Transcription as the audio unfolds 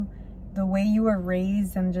the way you were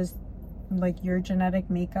raised and just like your genetic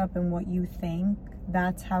makeup and what you think,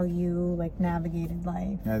 that's how you like navigated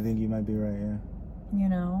life. I think you might be right, yeah. You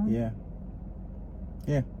know? Yeah.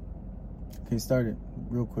 Okay, start it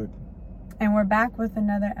real quick. And we're back with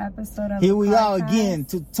another episode of Here we CarCast. are again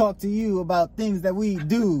to talk to you about things that we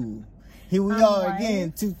do. Here we I'm are white.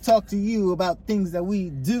 again to talk to you about things that we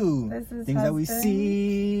do. This is things that we husband.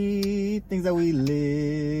 see, things that we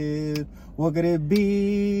live. What could it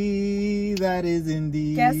be? That is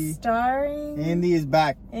Indy. Guest starring Indy is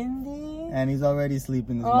back. Indy. And he's already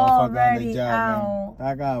sleeping this motherfucker on the Already job, out.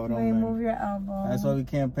 man. Back out, Wait, man. move your elbow. That's why we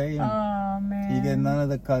can't pay him. Oh, man. He get none of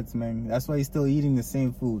the cuts, man. That's why he's still eating the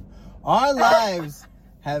same food. Our lives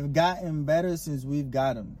have gotten better since we've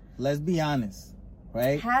got him. Let's be honest,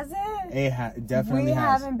 right? Has it? It definitely we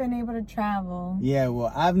has. haven't been able to travel. Yeah,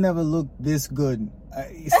 well, I've never looked this good.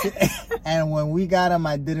 And when we got him,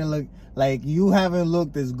 I didn't look like you haven't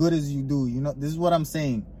looked as good as you do. You know, this is what I'm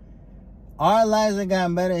saying. Our lives have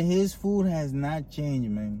gotten better. His food has not changed,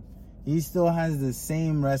 man. He still has the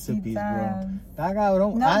same recipes, bro. That guy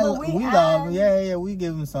don't. No, but we love him. Yeah, we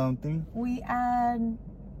give him something. We add.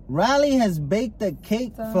 Riley has baked a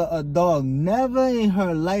cake for a dog. Never in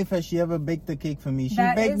her life has she ever baked a cake for me. She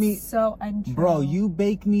baked me so untrue. Bro, you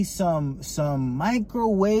baked me some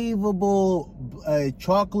microwavable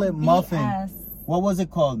chocolate muffin. What was it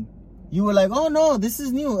called? You were like, oh no, this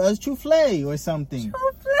is new. It's souffle or something.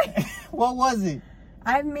 Souffle. What was it?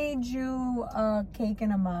 I've made you a cake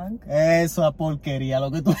in a mug. Eso porquería.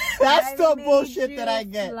 That's the bullshit that I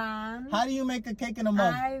get. Flan. How do you make a cake in a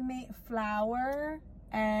mug? I made flour,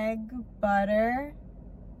 egg, butter.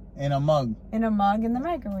 In a mug. In a mug in the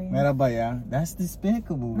microwave. Mira pa allá. That's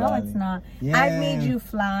despicable, No, Riley. it's not. Yeah. I've made you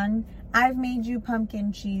flan. I've made you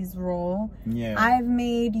pumpkin cheese roll. Yeah. I've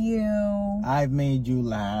made you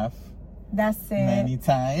laugh. That's it. Many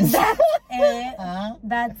times. That's it. Huh?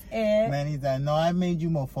 That's it. Many times. No, I made you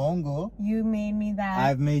mofongo. You made me that.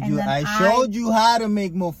 I've made you. I showed you how to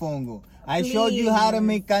make mofongo. I showed you how to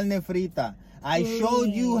make carne frita. I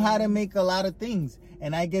showed you how to make a lot of things.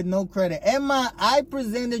 And I get no credit. Emma, I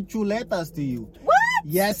presented chuletas to you. What?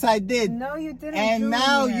 Yes, I did. No, you didn't. And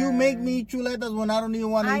now you make me eat chuletas when I don't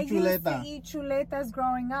even want to eat chuleta. I used to eat chuletas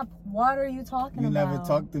growing up. What are you talking about? You never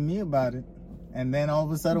talked to me about it. And then all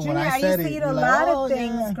of a sudden, Junior, when I said used to it, eat a lot of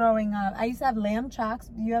things growing up. I used to have lamb chops.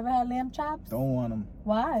 You ever had lamb chops? Don't want them.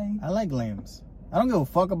 Why? I like lambs. I don't give a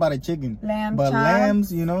fuck about a chicken. Lamb but chops.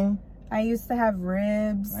 Lambs, you know. I used to have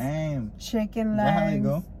ribs. Lamb. Chicken Is legs. that how they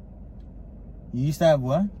go? You used to have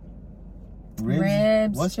what?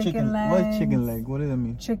 Ribs. What's chicken legs. What's chicken leg? What does that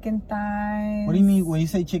mean? Chicken thighs. What do you mean when you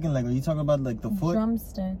say chicken leg? Are you talking about like the foot?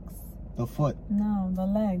 Drumsticks. The foot. No, the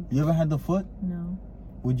leg. You ever had the foot? No.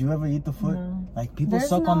 Would you ever eat the foot? No. Like people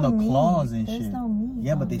suck on the claws and There's shit. No meat.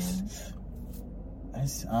 Yeah, but they.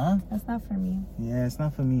 That's not for me. Yeah, it's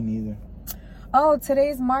not for me neither. Oh,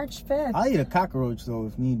 today's March 5th. I'll eat a cockroach though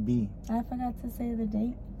if need be. I forgot to say the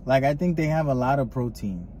date. Like, I think they have a lot of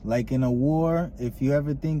protein. Like, in a war, if you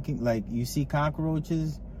ever think, like, you see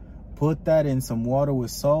cockroaches, put that in some water with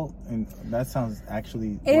salt, and that sounds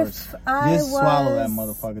actually worse. Just swallow that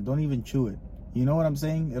motherfucker. Don't even chew it. You know what I'm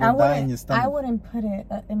saying? It'll die in your stomach. I wouldn't put it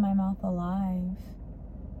in my mouth alive.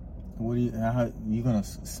 What do you gonna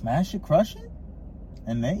smash it, crush it,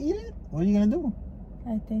 and then eat it? What are you gonna do?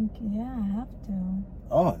 I think, yeah, I have to.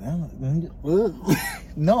 Oh,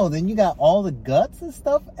 no, then you got all the guts and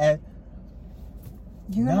stuff.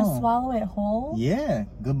 You're gonna swallow it whole? Yeah,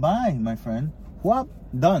 goodbye, my friend. Whoop,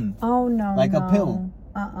 done. Oh, no, Like a pill.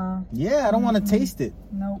 Yeah, I don't want to taste it.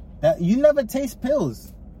 Nope. You never taste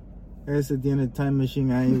pills. It's at the end of the time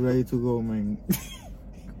machine. I ain't ready to go, man.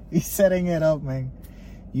 He's setting it up, man.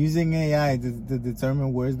 Using AI to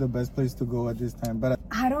determine where's the best place to go at this time. But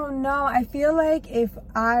I don't know. I feel like if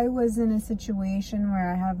I was in a situation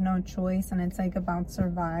where I have no choice and it's like about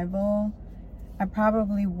survival, I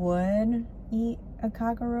probably would eat a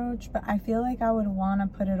cockroach, but I feel like I would want to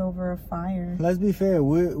put it over a fire. Let's be fair.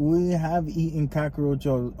 We have eaten cockroach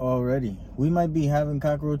already. We might be having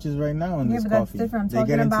cockroaches right now in this coffee. Yeah, but that's different. They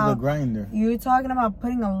get into the grinder. You're talking about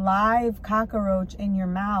putting a live cockroach in your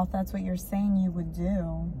mouth. That's what you're saying you would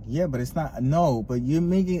do. Yeah, but it's not. No, but you're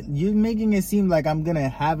making it seem like I'm gonna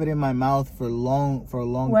have it in my mouth for a long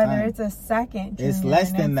time. Whether it's a second, Junior, it's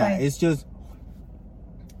less than that. Like, it's just.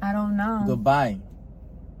 I don't know. Goodbye.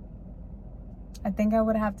 I think I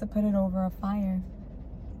would have to put it over a fire.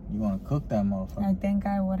 You want to cook that motherfucker? I think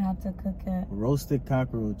I would have to cook it. Roasted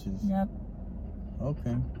cockroaches. Yep.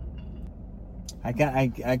 Okay.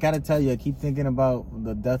 I gotta tell you, I keep thinking about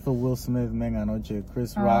the death of Will Smith, man, anoche.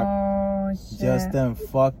 Chris Rock. Oh, Oh, shit. just then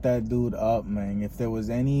fucked that dude up, man. If there was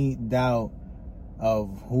any doubt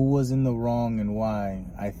of who was in the wrong and why,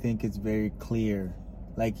 I think it's very clear.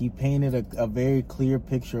 Like, he painted a very clear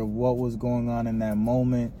picture of what was going on in that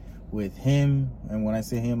moment with him. And when I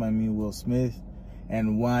say him, I mean Will Smith.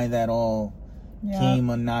 And why that all came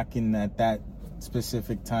a knocking at that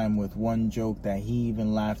specific time with one joke that he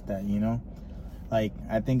even laughed at, you know? Like,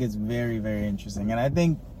 I think it's very, very interesting. And I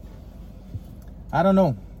think, I don't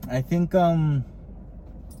know. I think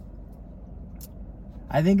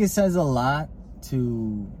it says a lot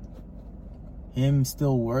to him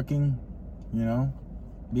still working, you know?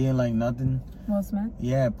 Being like nothing. Will Smith?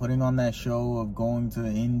 Yeah, putting on that show of going to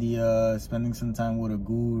India, spending some time with a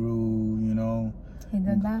guru, you know? He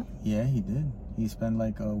did that? Yeah, he did. He spent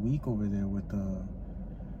like a week over there with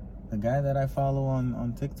the guy that I follow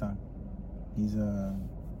on TikTok. He's a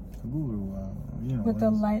guru, you know. With the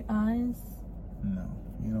light eyes? No,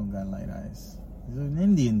 you don't got light eyes. He's an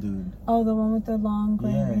Indian dude. Oh, the one with the long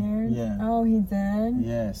gray hair? Yeah. Oh, he did?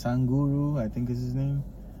 Yeah, Sanguru, I think is his name.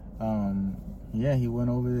 Yeah, he went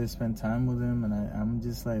over there, spent time with him, and I'm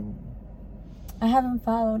just like... I haven't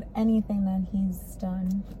followed anything that he's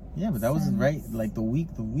done. Yeah, but that was right, like the week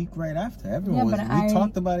right after. Everyone was. We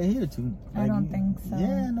talked about it here too. Like, I don't think so.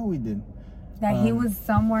 Yeah, no, we did. That he was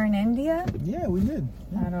somewhere in India? Yeah, we did.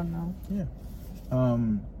 Yeah. I don't know. Yeah.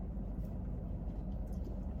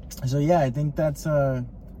 So yeah, I think that's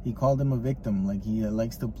he called him a victim. Like, he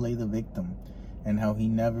likes to play the victim, and how he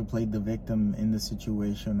never played the victim in the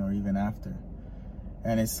situation or even after.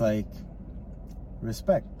 And it's like,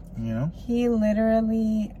 respect, you know? He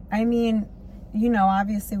literally, I mean, you know,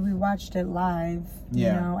 obviously we watched it live, you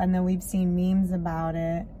know, and then we've seen memes about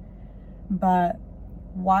it. But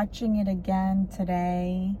watching it again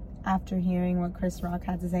today, after hearing what Chris Rock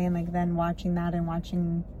had to say, and like then watching that and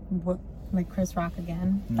watching what, like, Chris Rock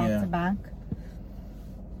again, back to back,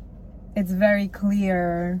 it's very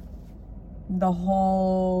clear the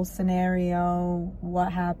whole scenario,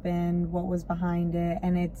 what happened, what was behind it,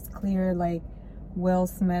 and it's clear, like, Will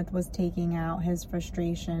Smith was taking out his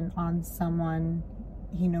frustration on someone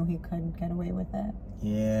he knew he could get away with it.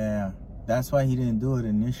 Yeah, that's why he didn't do it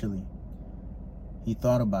initially. He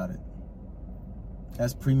thought about it.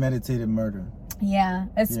 That's premeditated murder. Yeah,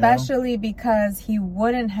 especially because he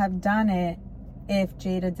wouldn't have done it if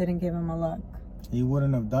Jada didn't give him a look. He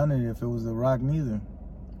wouldn't have done it if it was The Rock neither.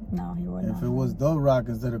 No, he wouldn't. If it was The Rock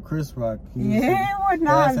instead of Chris Rock, he would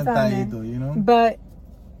not have done it. You know? But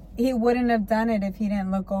he wouldn't have done it if he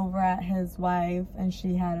didn't look over at his wife and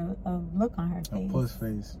she had a look on her face. A puss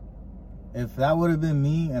face. If that would have been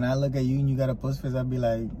me and I look at you and you got a puss face, I'd be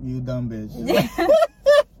like, you dumb bitch.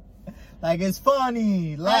 Like, it's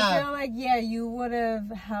funny. Laugh. I feel like, yeah, you would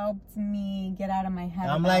have helped me get out of my head.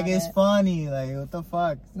 I'm like, it's funny. Like, what the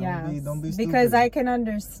fuck? Don't be stupid. Because I can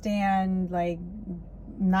understand, like,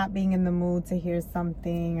 not being in the mood to hear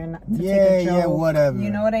something or not to take a joke. Yeah, whatever.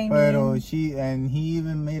 You know what I mean? But he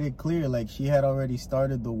even made it clear, like, she had already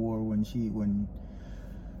started the war when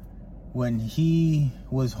he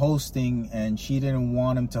was hosting, and she didn't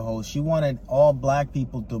want him to host. She wanted all black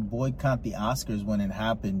people to boycott the Oscars when it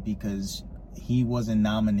happened because he wasn't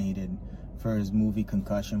nominated for his movie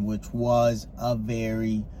Concussion, which was a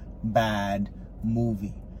very bad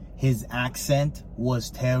movie. His accent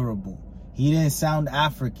was terrible. He didn't sound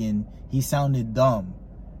African. He sounded dumb.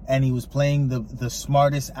 And he was playing the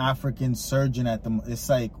smartest African surgeon at the... It's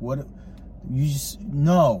like, what... You just...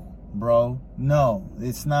 No, bro. No.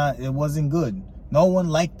 It's not... It wasn't good. No one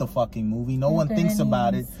liked the fucking movie. No one thinks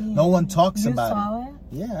about it. No one talks about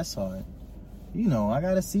it. You saw it? Yeah, I saw it. You know, I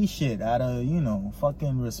gotta see shit out of, you know,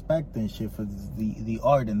 fucking respect and shit for the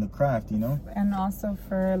art and the craft, you know? And also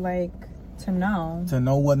for, like, to know. To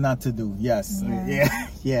know what not to do. Yes. Yeah.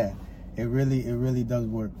 Yeah. It really does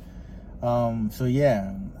work. So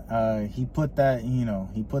yeah, he put that, you know,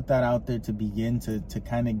 out there to begin to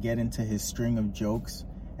kind of get into his string of jokes,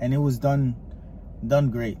 and it was done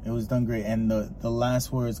great. It was done great. And the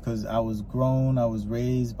last words, because I was grown, I was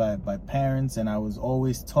raised by parents, and I was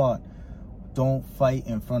always taught, don't fight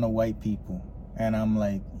in front of white people. And I'm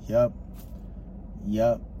like, yup.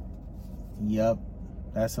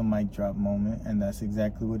 That's a mic drop moment, and that's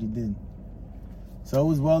exactly what he did. So it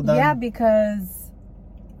was well done. Yeah, because,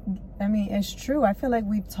 I mean, it's true. I feel like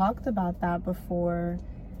we've talked about that before,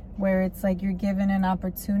 where it's like you're given an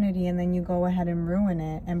opportunity and then you go ahead and ruin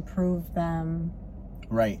it and prove them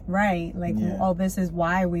right. Like, oh, this is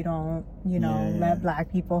why we don't, you know, let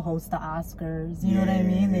black people host the Oscars. You know what I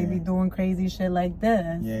mean? They be doing crazy shit like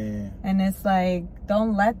this. Yeah. And it's like,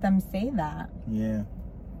 don't let them say that. Yeah.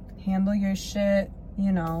 Handle your shit,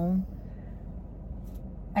 you know.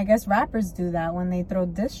 I guess rappers do that when they throw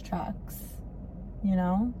diss tracks, you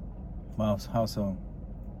know? Wow, how so?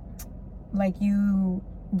 Like you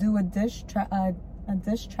do a diss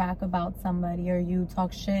track about somebody, or you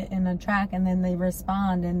talk shit in a track and then they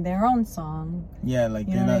respond in their own song. Yeah, like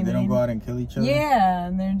they don't go out and kill each other. Yeah,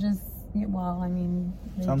 and they're just, well, I mean,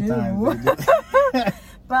 they sometimes do. they do.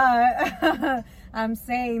 But I'm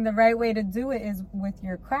saying the right way to do it is with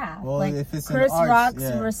your craft. Well, like if it's Chris arts, Rock's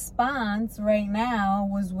yeah. response right now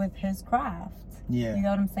was with his craft. Yeah. You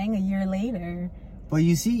know what I'm saying? A year later. But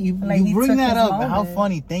you see, you Like, bring that up. moment. How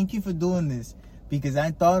funny. Thank you for doing this. Because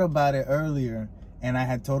I thought about it earlier and I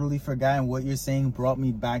had totally forgotten. What you're saying brought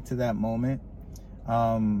me back to that moment.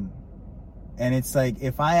 And it's like,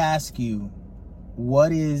 if I ask you,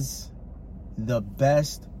 what is the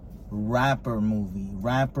best rapper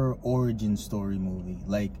origin story movie?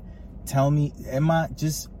 Like, tell me,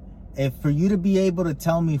 if for you to be able to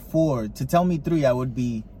tell me 4, to tell me 3, I would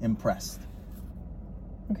be impressed.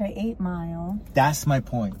 Okay, 8 Mile. That's my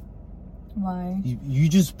point. Why? You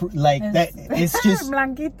just like that. It's just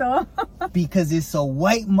Blanquito. because it's a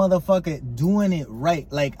white motherfucker doing it right.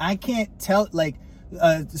 Like, I can't tell. Like,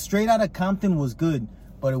 Straight Outta Compton was good,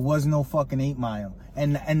 but it was no fucking 8 Mile.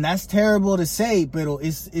 And that's terrible to say, but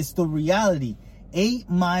it's the reality. 8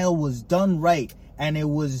 Mile was done right, and it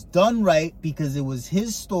was done right because it was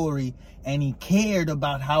his story, and he cared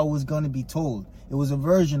about how it was going to be told. It was a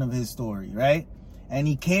version of his story, right? And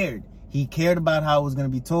he cared. He cared about how it was going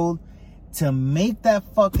to be told. To make that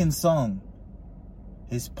fucking song,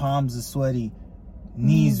 his palms are sweaty,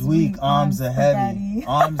 knees weak, arms are heavy.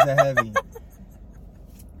 Arms are heavy.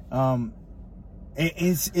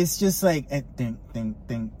 It's just like think.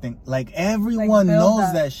 Like, everyone like knows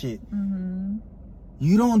up. that shit. Mm-hmm.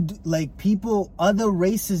 You don't, like, people, other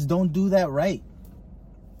races don't do that right.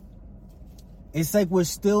 It's like we're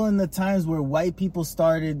still in the times where white people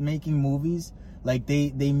started making movies. Like,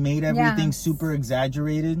 they made everything super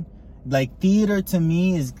exaggerated. Like, theater to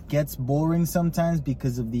me gets boring sometimes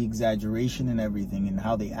because of the exaggeration and everything and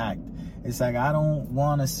how they act. It's like, I don't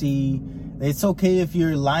want to see. It's okay if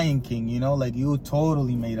you're Lion King, you know, like, you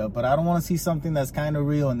totally made up, but I don't want to see something that's kind of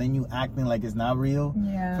real and then you acting like it's not real.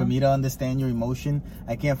 Yeah. For me to understand your emotion,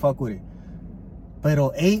 I can't fuck with it. But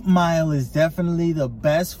 8 Mile is definitely the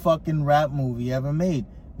best fucking rap movie ever made.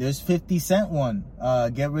 There's 50 Cent one,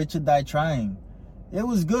 Get Rich or Die Trying. It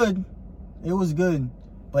was good. It was good.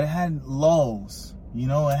 But it had lulls. You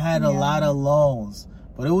know, it had a lot of lulls.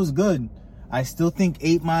 But it was good. I still think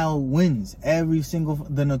 8 Mile wins.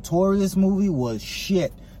 The Notorious movie was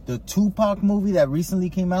shit. The Tupac movie that recently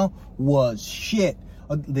came out was shit.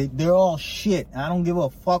 They're all shit. I don't give a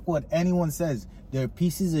fuck what anyone says. They're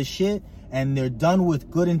pieces of shit, and they're done with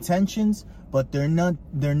good intentions, but they're not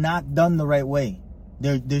done the right way.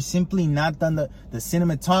 They're simply not done. The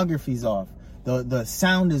cinematography's off. The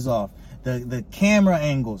sound is off. The camera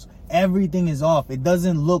angles, everything is off. It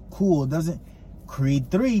doesn't look cool. It doesn't. Creed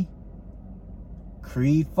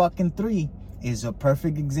fucking 3 is a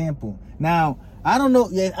perfect example. Now, I don't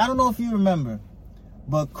know if you remember,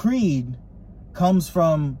 but Creed comes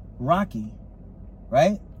from Rocky,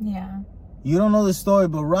 right? Yeah. You don't know the story,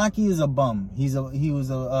 but Rocky is a bum. He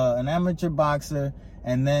was an amateur boxer,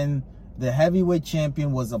 and then the heavyweight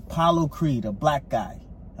champion was Apollo Creed, a black guy.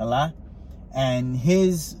 Hello? And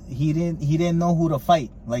he didn't know who to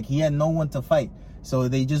fight. Like, he had no one to fight. So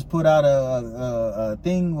they just put out a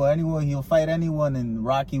thing where he'll fight anyone, and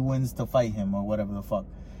Rocky wins to fight him or whatever the fuck.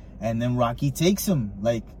 And then Rocky takes him,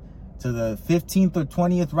 like, to the 15th or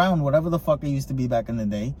 20th round, whatever the fuck it used to be back in the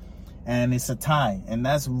day. And it's a tie. And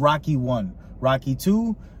that's Rocky 1. Rocky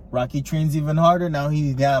 2, Rocky trains even harder. Now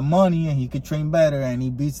he's got money and he could train better, and he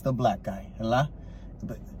beats the black guy. Hello?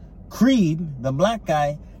 But Creed, the black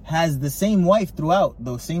guy, has the same wife throughout.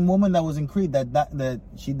 The same woman that was in Creed that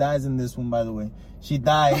she dies in this one, by the way. She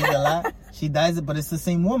dies a lot. She dies, but it's the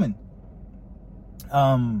same woman.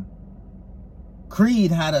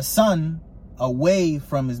 Creed had a son away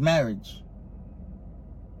from his marriage,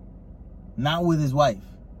 not with his wife.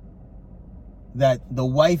 That the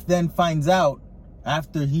wife then finds out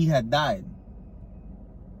after he had died.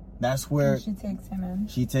 That's where she takes him in.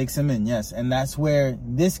 She takes him in, yes. And that's where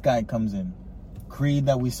this guy comes in. Creed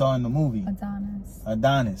that we saw in the movie.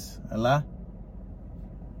 Adonis. Allah.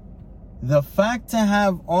 The fact to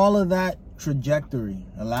have all of that trajectory,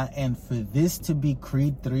 Allah, and for this to be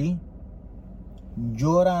Creed 3,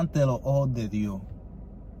 llora ante los ojos de Dios.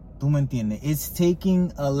 Tú me entiendes? It's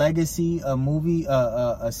taking a legacy, a movie,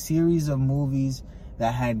 a series of movies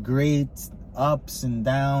that had great ups and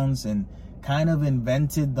downs and kind of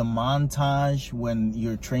invented the montage when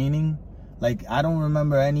you're training. Like, I don't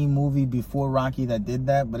remember any movie before Rocky that did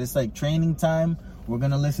that, but it's like training time. We're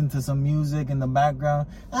gonna listen to some music in the background.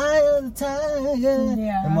 Eye of the tiger.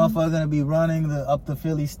 Yeah. The motherfucker gonna be running up the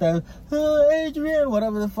Philly stairs. Oh, Adrian,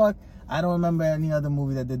 whatever the fuck. I don't remember any other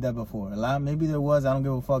movie that did that before. Maybe there was. I don't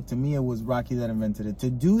give a fuck. To me, it was Rocky that invented it. To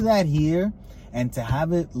do that here and to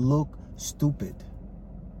have it look stupid.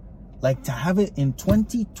 Like, to have it in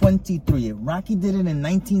 2023. Rocky did it in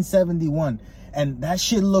 1971. And that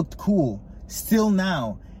shit looked cool. Still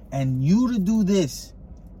now. And you to do this.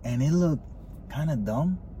 And it looked kind of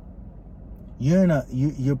dumb.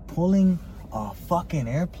 You're pulling a fucking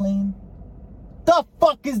airplane. The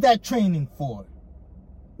fuck is that training for?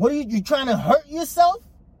 What are you trying to hurt yourself?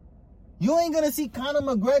 You ain't gonna see Conor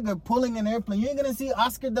McGregor pulling an airplane. You ain't gonna see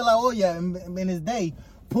Oscar de la Hoya in his day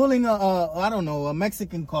pulling a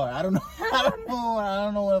Mexican car. I don't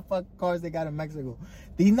know what the fuck cars they got in Mexico.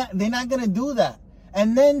 They're not gonna do that.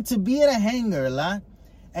 And then to be in a hangar,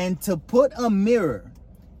 and to put a mirror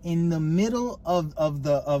in the middle of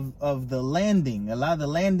the landing, the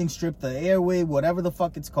landing strip, the airway, whatever the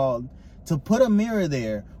fuck it's called, to put a mirror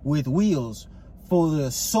there with wheels for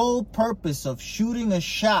the sole purpose of shooting a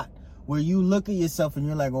shot where you look at yourself and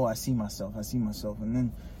you're like, oh, I see myself. And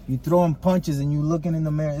then you throwing punches and you looking in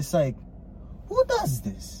the mirror. It's like, who does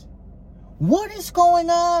this? What is going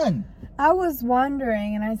on? I was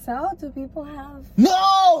wondering, and I said, oh, do people have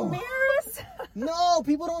mirrors? No,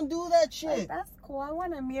 people don't do that shit. Like, that's cool. I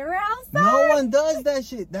want a mirror outside. No one does that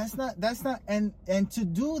shit. That's not, and to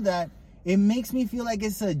do that, it makes me feel like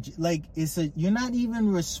you're not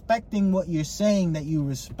even respecting what you're saying that you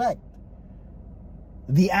respect.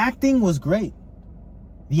 The acting was great.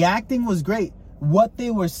 What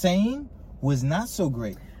they were saying was not so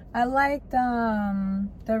great. I liked the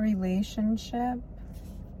relationship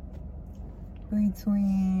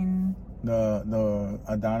between the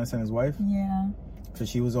Adonis and his wife. Yeah. So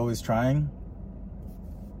she was always trying.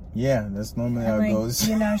 Yeah, that's normally how it goes.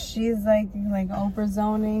 You know, she's like Oprah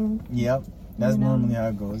zoning. Yep, that's normally how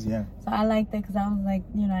it goes. Yeah. So I liked it because I was like,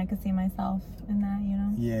 I could see myself in that.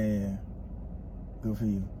 Yeah. Good for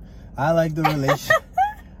you. I like the relation.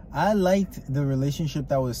 I liked the relationship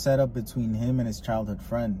that was set up between him and his childhood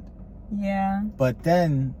friend. Yeah. But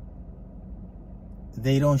then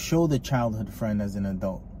they don't show the childhood friend as an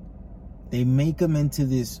adult. They make him into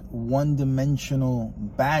this one-dimensional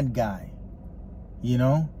bad guy,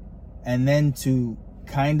 And then to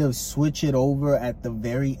kind of switch it over at the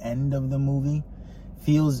very end of the movie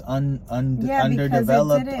feels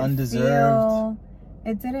underdeveloped, undeserved.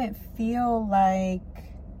 It didn't feel like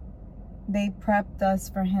they prepped us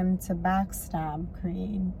for him to backstab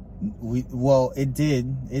Creed. It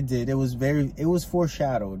did. It was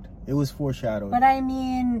foreshadowed. But I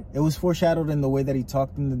mean, it was foreshadowed in the way that he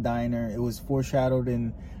talked in the diner. It was foreshadowed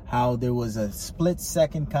in how there was a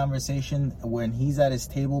split-second conversation when he's at his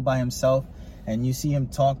table by himself and you see him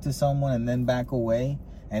talk to someone and then back away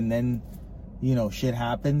and then, shit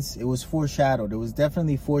happens. It was foreshadowed. It was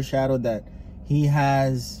definitely foreshadowed that he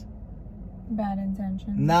has bad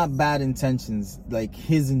intentions. Not bad intentions. Like,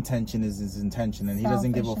 his intention is his intention and he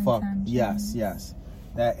doesn't give a fuck. Yes.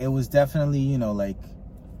 That it was definitely,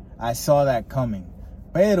 I saw that coming.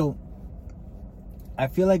 Pero I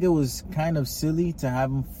feel like it was kind of silly to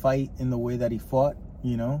have him fight in the way that he fought,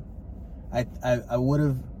 I would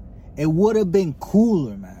have, it would have been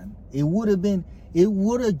cooler, man. It would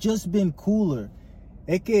have just been cooler.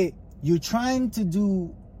 You're trying to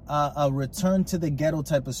do a return to the ghetto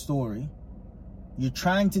type of story.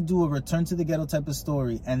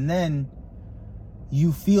 And then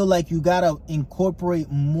you feel like you gotta incorporate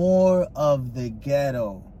more of the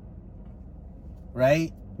ghetto,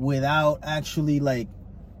 right? Without actually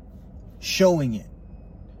showing it.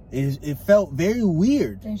 It felt very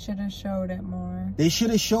weird. They should have showed it more. They should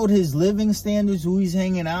have showed his living standards, who he's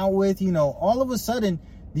hanging out with. All of a sudden,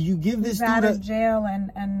 you give this dude out of jail,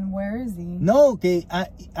 and where is he? No, okay.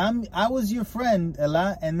 I was your friend a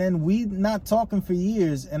lot, and then we not talking for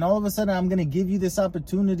years, and all of a sudden I'm gonna give you this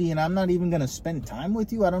opportunity, and I'm not even gonna spend time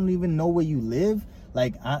with you. I don't even know where you live.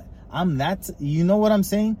 I'm that. You know what I'm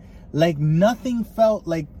saying? Nothing felt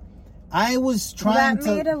like. I was trying to.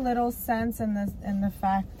 That made a little sense in the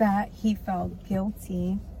fact that he felt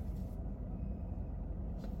guilty.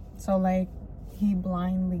 So he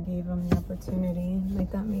blindly gave him the opportunity.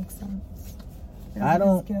 That makes sense. I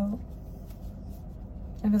don't. Guilt.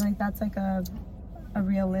 I feel like that's a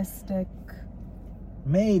realistic.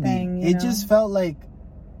 Maybe thing, it just felt like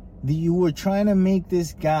you were trying to make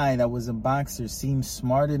this guy that was a boxer seem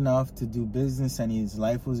smart enough to do business, and his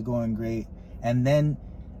life was going great, and then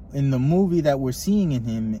in the movie that we're seeing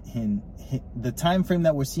in the time frame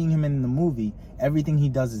that we're seeing him in the movie, everything he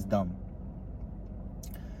does is dumb.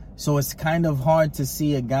 So it's kind of hard to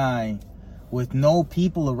see a guy with no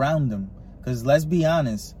people around him. Because let's be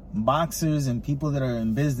honest, boxers and people that are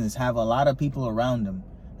in business have a lot of people around them.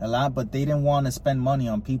 But they didn't want to spend money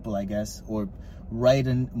on people, I guess, or write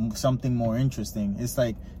something more interesting. It's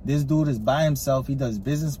like, this dude is by himself. He does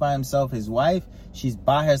business by himself. His wife, she's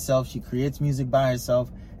by herself. She creates music by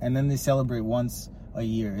herself. And then they celebrate once a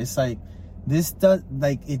year. It's like,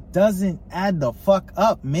 it doesn't add the fuck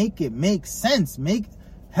up. Make it make sense.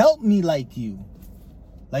 Help me like you.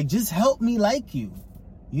 Like, just help me like you.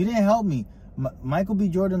 You didn't help me. Michael B.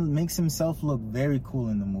 Jordan makes himself look very cool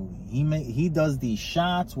in the movie. He does these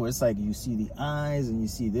shots where it's like you see the eyes and you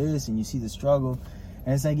see this and you see the struggle.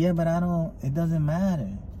 And it's like, yeah, but it doesn't matter.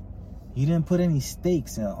 You didn't put any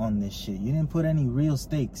stakes on this shit. You didn't put any real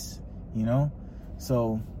stakes, you know?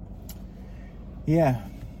 So, yeah.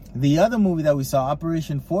 The other movie that we saw,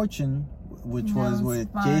 Operation Fortune, which was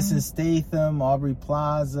with fun. Jason Statham, Aubrey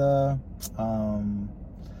Plaza,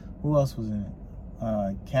 who else was in it?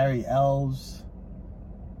 Carrie Elves.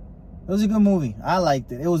 It was a good movie. I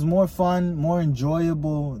liked it. It was more fun, more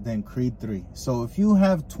enjoyable than Creed 3. So if you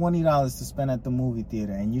have $20 to spend at the movie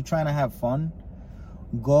theater and you're trying to have fun,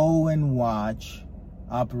 go and watch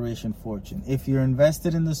Operation Fortune. If you're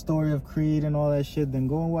invested in the story of Creed and all that shit, then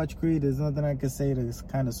go and watch Creed. There's nothing I can say to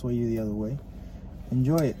kind of sway you the other way.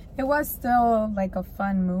 Enjoy it. It was still like a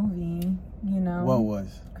fun movie, you know. What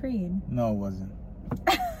was? Creed. No, it wasn't.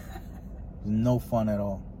 No fun at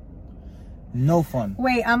all. No fun.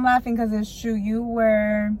 Wait, I'm laughing because it's true. You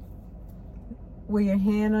were with your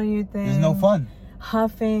hand on your thing. There's no fun.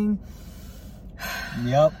 Huffing.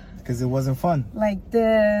 Yep, because it wasn't fun. Like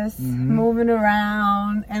this, moving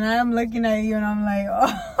around, and I'm looking at you and I'm like,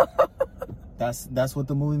 oh. That's what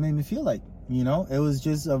the movie made me feel like. You know, it was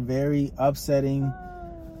just a very upsetting,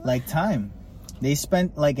 like, time. They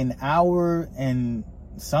spent like an hour and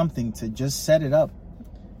something to just set it up.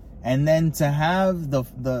 And then to have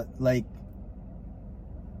the like,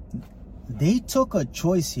 they took a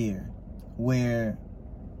choice here where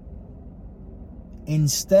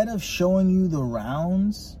instead of showing you the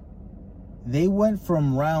rounds, they went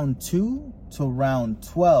from round 2 to round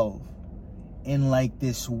 12 in like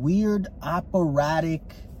this weird operatic.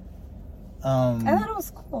 I thought it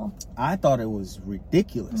was cool. I thought it was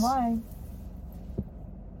ridiculous. Why?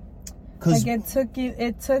 Like it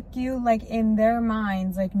took you like in their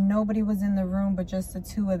minds, like nobody was in the room but just the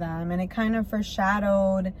two of them, and it kind of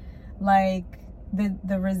foreshadowed like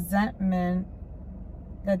the resentment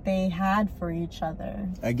that they had for each other.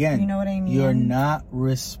 Again, you know what I mean? You're not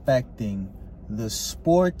respecting the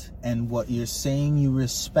sport and what you're saying you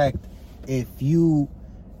respect. If you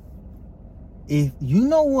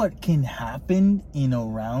know what can happen in a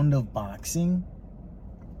round of boxing.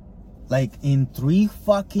 Like, in 3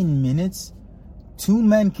 fucking minutes, 2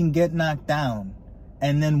 men can get knocked down.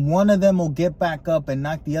 And then one of them will get back up and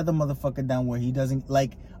knock the other motherfucker down where he doesn't...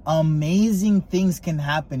 Like, amazing things can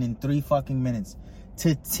happen in 3 fucking minutes.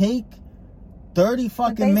 To take 30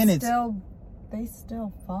 fucking minutes... They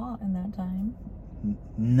still fought in that time.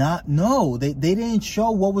 No. They didn't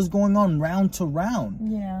show what was going on round to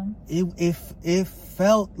round. Yeah. It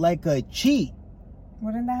felt like a cheat.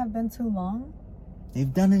 Wouldn't that have been too long?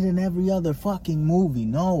 They've done it in every other fucking movie.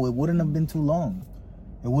 No, it wouldn't have been too long.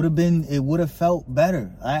 It would have felt better.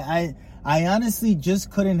 I honestly just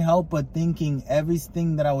couldn't help but thinking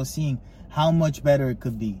everything that I was seeing, how much better it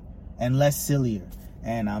could be and less sillier.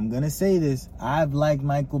 And I'm going to say this. I've liked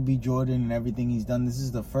Michael B. Jordan and everything he's done. This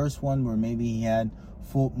is the first one where maybe he had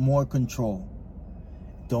more control.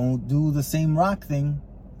 Don't do the same Rock thing.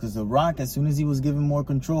 Because The Rock, as soon as he was given more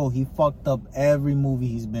control, he fucked up every movie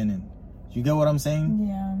he's been in. You get what I'm saying?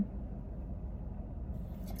 Yeah.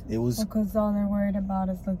 It was... Because all they're worried about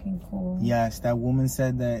is looking cool. Yes, that woman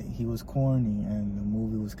said that he was corny, and the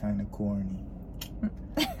movie was kind of corny.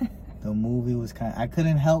 The movie was I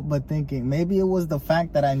couldn't help but thinking, maybe it was the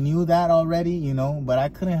fact that I knew that already, you know, but I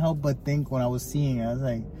couldn't help but think when I was seeing it, I was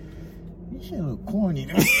like, this shit look corny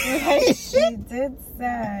to me. She did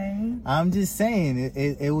say. I'm just saying,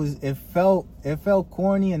 it felt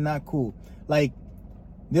corny and not cool. Like,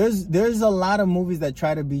 there's a lot of movies that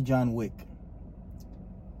try to be John Wick.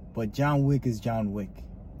 But John Wick is John Wick.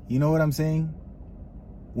 You know what I'm saying?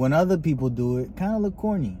 When other people do it kind of look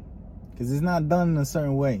corny. Because it's not done in a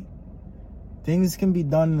certain way. Things can be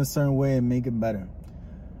done in a certain way and make it better.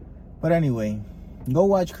 But anyway, go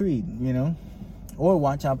watch Creed, you know? Or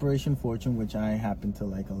watch Operation Fortune, which I happen to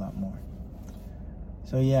like a lot more.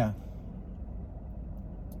 So yeah.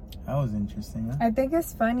 That was interesting, huh? I think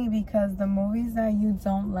it's funny because the movies that you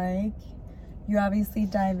don't like, you obviously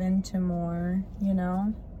dive into more, you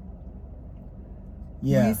know?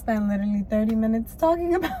 Yeah. We spent literally 30 minutes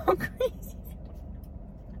talking about Crazy.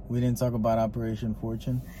 We didn't talk about Operation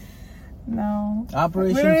Fortune. No.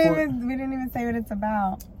 Operation We didn't even say what it's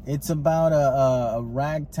about. It's about a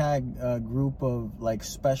ragtag group of like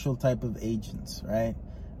special type of agents, right?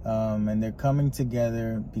 And they're coming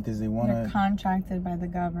together because they want to... They're contracted by the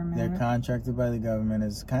government. They're contracted by the government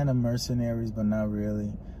as kind of mercenaries, but not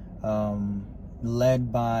really.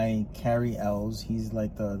 Led by Cary Ells. He's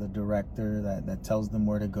like the director that tells them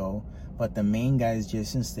where to go. But the main guy is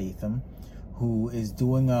Jason Statham, who is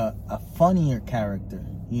doing a funnier character.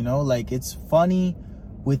 You know, like it's funny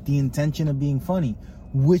with the intention of being funny,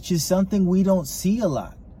 which is something we don't see a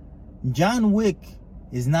lot. John Wick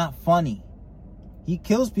is not funny. He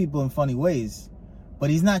kills people in funny ways,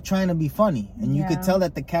 but he's not trying to be funny. And you could tell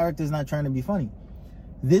that the character's not trying to be funny.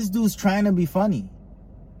 This dude's trying to be funny.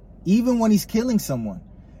 Even when he's killing someone.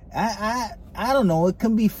 I don't know. It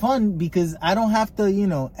can be fun because I don't have to, you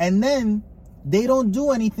know. And then they don't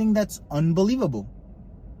do anything that's unbelievable.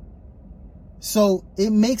 So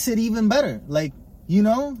it makes it even better. Like, you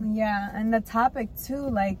know? Yeah, and the topic too,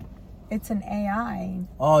 like, it's an AI.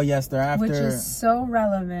 Oh, yes, they're after... Which is so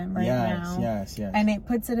relevant right now. Yes. And it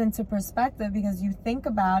puts it into perspective because you think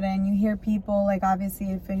about it and you hear people, like,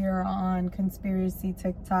 obviously, if you're on conspiracy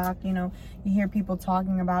TikTok, you know, you hear people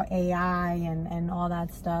talking about AI and all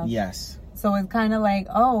that stuff. Yes. So it's kind of like,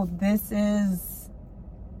 oh, this is,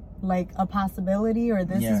 like, a possibility, or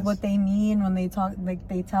this is what they mean when they talk, like,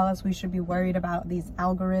 they tell us we should be worried about these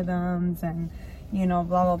algorithms and... you know,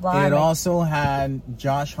 blah, blah, blah. It also had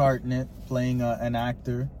Josh Hartnett playing an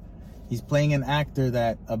actor. He's playing an actor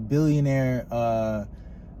that a billionaire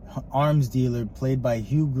arms dealer played by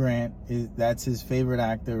Hugh Grant. That's his favorite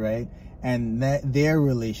actor, right? And their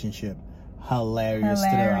relationship.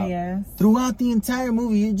 Hilarious. Throughout the entire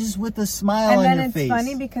movie, you're just with a smile on your face. And then it's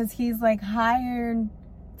funny because he's like hired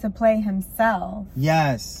to play himself.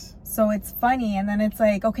 Yes. So it's funny, and then it's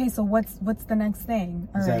like, okay, so what's the next thing?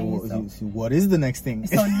 All right, what is the next thing?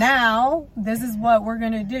 So now, this is what we're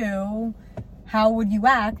going to do. How would you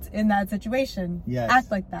act in that situation? Yes. Act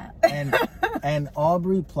like that. And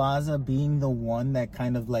Aubrey Plaza being the one that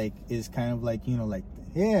kind of like, you know, like,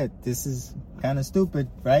 yeah, this is kind of stupid,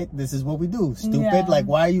 right? This is what we do. Stupid. Yeah. Like,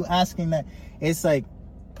 why are you asking that? It's like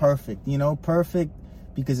perfect, you know, perfect.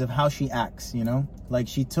 Because of how she acts, you know? Like,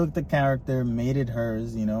 she took the character, made it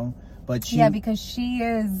hers, you know? But she... Yeah, because she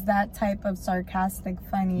is that type of sarcastic,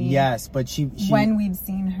 funny... Yes, but she when we've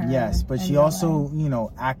seen her. Yes, but she also, you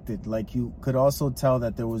know, acted. Like, you could also tell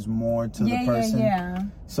that there was more to the person. Yeah.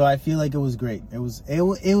 So I feel like it was great. It was...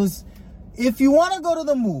 If you want to go to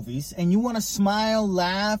the movies and you want to smile,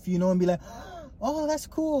 laugh, you know, and be like, oh, that's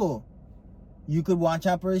cool, you could watch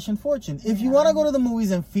Operation Fortune. If you want to go to the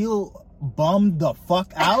movies and feel... bummed the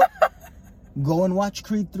fuck out, go and watch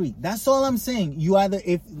Creed 3. That's all I'm saying. You either,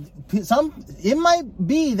 it might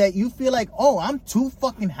be that you feel like, oh, I'm too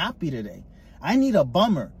fucking happy today, I need a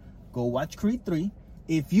bummer, go watch Creed 3.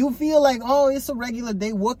 If you feel like, oh, it's a regular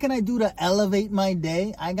day, what can I do to elevate my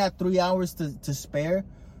day, I got 3 hours to spare,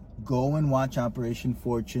 go and watch Operation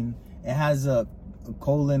Fortune. It has a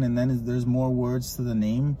colon and then there's more words to the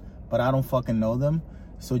name, but I don't fucking know them.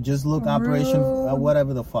 So just look Operation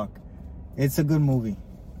whatever the fuck. It's a good movie.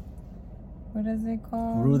 What is it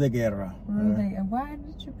called? Rue de Guerra. Why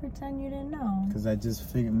did you pretend you didn't know? Because I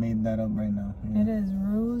just made that up right now. Yeah. It is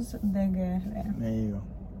Ruse de Guerra. There you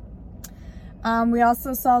go. We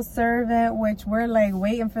also saw Servant, which we're like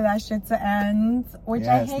waiting for that shit to end. Which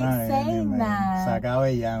I hate saying that.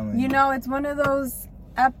 You know, it's one of those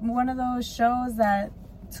shows that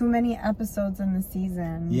too many episodes in the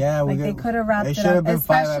season. Yeah, like they could have wrapped it up,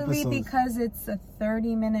 especially because it's a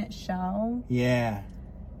 30-minute show. Yeah,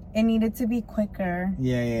 it needed to be quicker.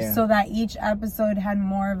 Yeah. So that each episode had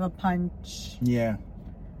more of a punch. Yeah.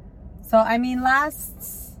 So I mean,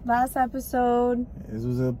 last episode, this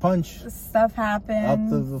was a punch. Stuff happened up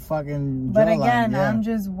to the fucking. But again, I'm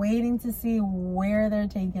just waiting to see where they're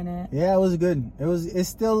taking it. Yeah, it was good. It's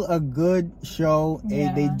still a good show.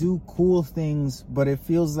 Yeah. They do cool things, but it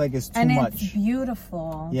feels like it's too much. And it's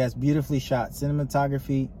beautiful. Yes, beautifully shot.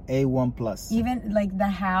 Cinematography A1+. Even like the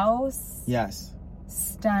house. Yes.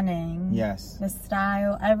 Stunning. Yes. The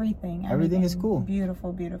style, everything is cool.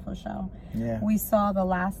 Beautiful show. Yeah. We saw The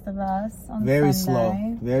Last of Us on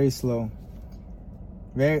Sunday. Very slow.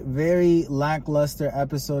 Very, very lackluster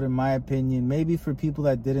episode in my opinion. Maybe for people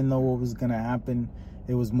that didn't know what was gonna happen,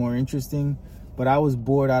 it was more interesting. But I was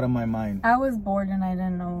bored out of my mind. I was bored and I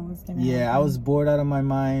didn't know what was going to happen. Yeah, I was bored out of my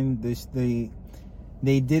mind.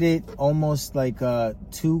 They did it almost like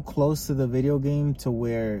too close to the video game, to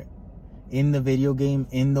where in the video game,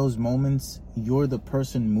 in those moments, you're the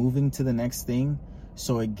person moving to the next thing.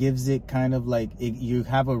 So it gives it kind of like you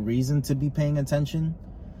have a reason to be paying attention.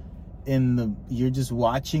 You're just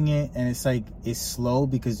watching it, and it's like it's slow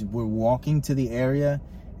because we're walking to the area,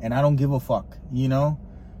 and I don't give a fuck, you know.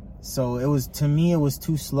 So it was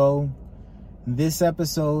too slow. This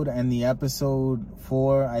episode and the episode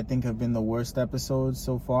 4, I think, have been the worst episodes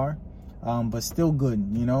so far. But still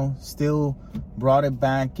good, you know. Still brought it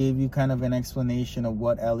back, gave you kind of an explanation of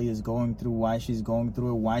what Ellie is going through, why she's going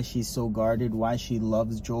through it, why she's so guarded, why she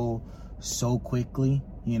loves Joel so quickly,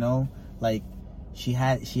 you know. Like, she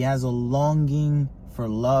has a longing for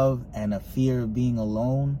love and a fear of being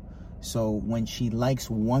alone. So when she likes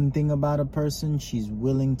one thing about a person, she's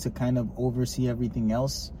willing to kind of oversee everything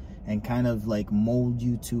else and kind of like mold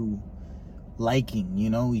you to liking, you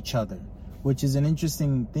know, each other, which is an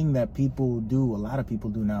interesting thing that people do. A lot of people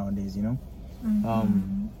do nowadays, you know.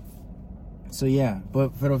 Mm-hmm. So yeah,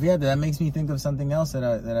 but fíjate, that makes me think of something else that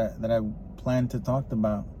I planned to talk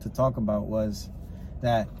about was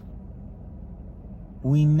that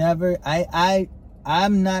we never.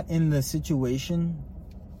 I'm not in the situation.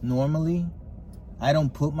 Normally, I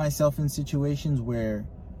don't put myself in situations where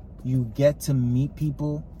you get to meet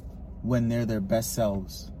people when they're their best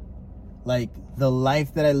selves. Like the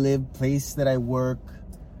life that I live, place that I work,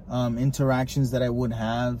 interactions that I would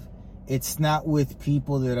have, it's not with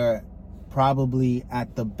people that are probably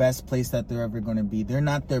at the best place that they're ever going to be. They're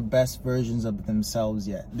not their best versions of themselves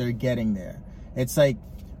yet. They're getting there. It's like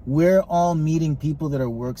we're all meeting people that are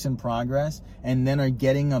works in progress and then are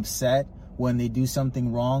getting upset when they do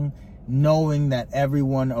something wrong, knowing that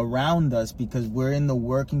everyone around us, because we're in the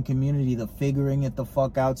working community, the figuring it the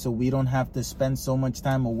fuck out, so we don't have to spend so much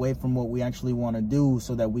time away from what we actually want to do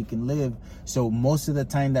so that we can live. So most of the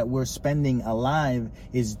time that we're spending alive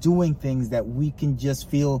is doing things that we can just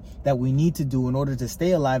feel that we need to do in order to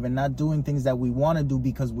stay alive, and not doing things that we want to do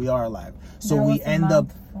because we are alive. So we end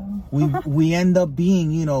up we end up being,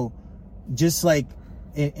 you know, just like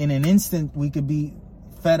in an instant we could be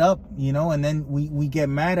fed up, you know, and then we get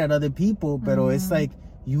mad at other people, but it's like,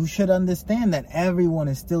 you should understand that everyone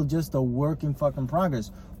is still just a work in fucking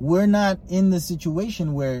progress. We're not in the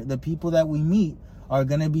situation where the people that we meet are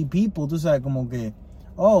gonna be people, tú sabes, como que,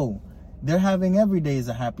 oh, they're having every day is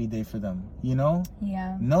a happy day for them, you know?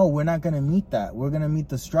 Yeah. No, we're not gonna meet that. We're gonna meet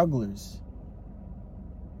the strugglers,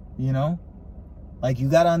 you know? Like, you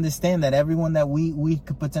got to understand that everyone that we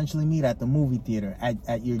could potentially meet at the movie theater,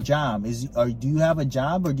 at your job, do you have a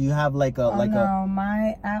job, or do you have like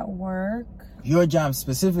my at work, your job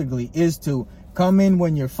specifically is to come in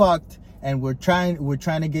when you're fucked, and we're trying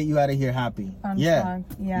to get you out of here happy. Yeah.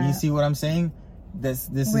 You see what I'm saying?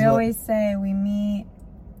 We always say we meet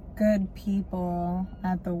good people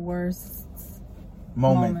at the worst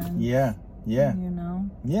moment. Yeah. You know?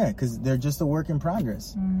 Yeah, because they're just a work in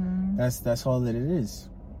progress. Mm-hmm. That's all that it is.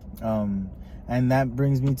 And that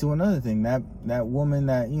brings me to another thing. That woman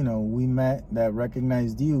that, you know, we met, that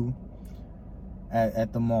recognized you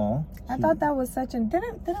at the mall. I thought that was such an...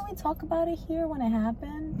 Didn't we talk about it here when it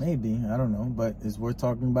happened? Maybe. I don't know. But it's worth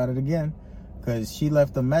talking about it again. Because she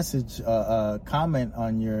left a message, a comment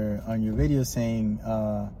on your video saying,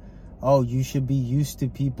 oh, you should be used to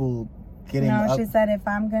people... She said if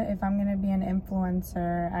I'm gonna be an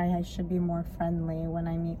influencer, I should be more friendly when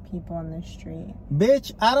I meet people on the street.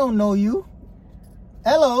 Bitch, I don't know you.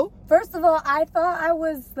 Hello. First of all, I thought I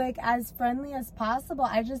was like as friendly as possible.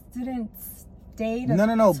 I just didn't stay to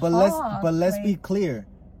No. talk. But let's be clear.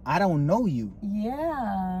 I don't know you.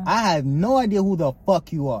 Yeah. I have no idea who the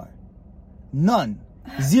fuck you are. None.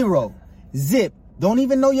 Zero. Zip. Don't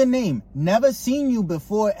even know your name. Never seen you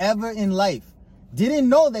before ever in life. Didn't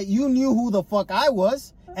know that you knew who the fuck I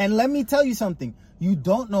was. And let me tell you something. You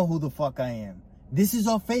don't know who the fuck I am. This is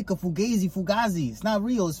all fake, a fugazi. It's not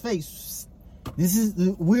real, it's fake.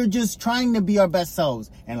 We're just trying to be our best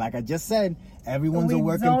selves. And like I just said, everyone's a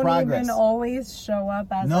work in progress. We don't even always show up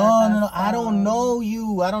as No. I don't know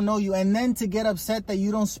you. And then to get upset that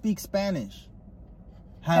you don't speak Spanish.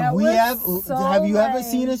 Have you ever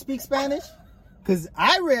seen her speak Spanish? Because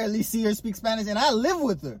I rarely see her speak Spanish, and I live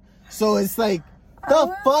with her. So it's like,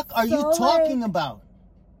 the fuck are you talking about?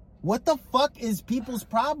 What the fuck is people's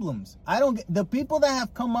problems? I don't get the people that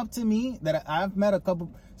have come up to me that I've met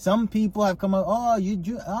some people have come up,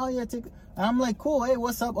 I'm like, cool, hey,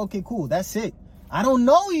 what's up? Okay, cool, that's it. I don't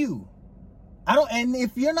know you. And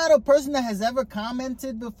if you're not a person that has ever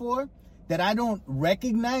commented before, that I don't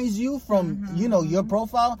recognize you from, you know, your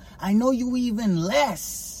profile, I know you even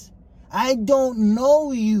less. I don't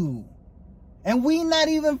know you. And we not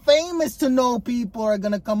even famous to know people are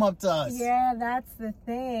going to come up to us. Yeah, that's the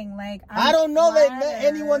thing. Like, I don't know that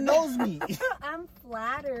anyone knows me. I'm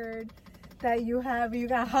flattered that you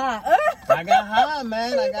got hot. I got hot,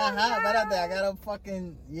 man. I got hot. But I got a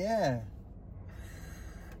fucking, yeah.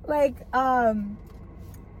 Like,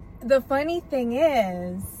 the funny thing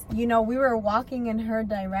is, you know, we were walking in her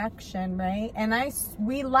direction, right? And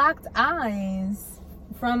we locked eyes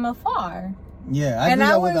from afar. Yeah, I do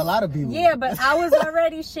that with a lot of people. Yeah, but I was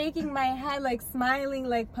already shaking my head, like smiling,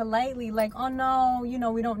 like politely, like, oh no, you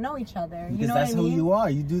know, we don't know each other. Because you know that's what I mean? who you are.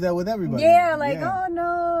 You do that with everybody. Yeah, like, oh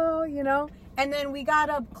no, you know. And then we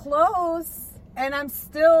got up close, and I'm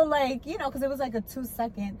still like, you know, because it was like a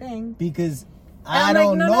 2-second thing. Because I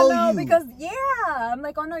don't know you. Because, I'm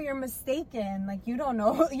like, oh no, you're mistaken. Like, you don't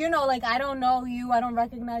know, you know, like, I don't know you. I don't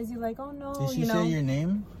recognize you. Like, oh no, Did she say your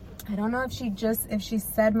name? I don't know if she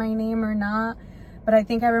said my name or not, but I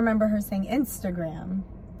think I remember her saying Instagram.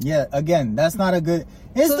 Yeah, again, that's not a good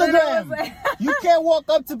Instagram. So you can't walk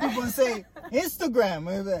up to people and say Instagram.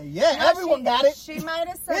 Yeah, no, everyone got it. She might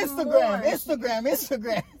have said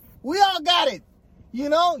Instagram. We all got it. You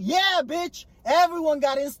know? Yeah, bitch. Everyone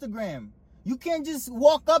got Instagram. You can't just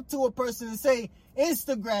walk up to a person and say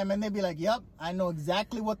Instagram and they'd be like, yep, I know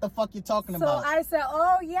exactly what the fuck you're talking about. So I said,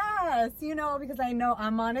 oh yes, you know, because I know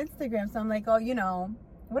I'm on Instagram. So I'm like, oh, you know,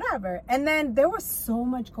 whatever. And then there was so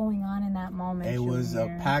much going on in that moment. It was a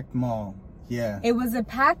packed mall. Yeah. It was a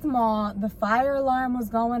packed mall. The fire alarm was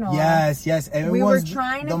going on. Yes. We were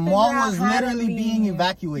trying to the mall was literally being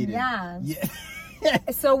evacuated. Yes. Yeah.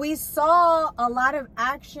 So we saw a lot of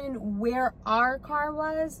action where our car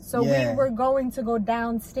was. So we were going to go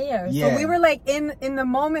downstairs. Yeah. So we were like in the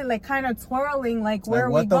moment, like kind of twirling, like where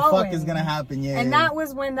are we going? What the fuck is gonna happen? Yeah. And that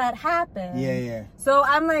was when that happened. Yeah. So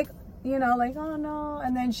I'm like, you know, like, oh no.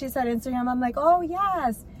 And then she said Instagram. I'm like, oh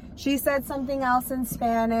yes. She said something else in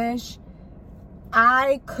Spanish.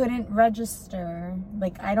 I couldn't register.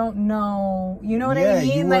 Like, I don't know. You know what I mean?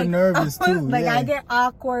 Yeah, you were nervous too. Like, I get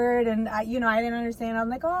awkward and, I didn't understand. I'm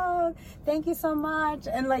like, oh, thank you so much.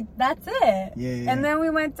 And, like, that's it. Yeah. And then we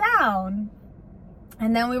went down.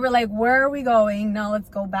 And then we were like, where are we going? No, let's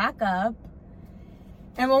go back up.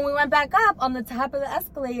 And when we went back up on the top of the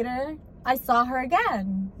escalator, I saw her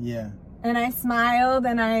again. Yeah. And I smiled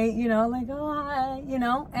and I, you know, like, oh, hi, you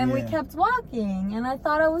know. And we kept walking. And I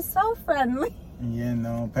thought I was so friendly. Yeah,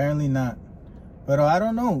 no, apparently not. But I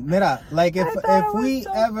don't know. Mira, like if we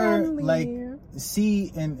so ever friendly. Like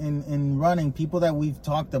see in running people that we've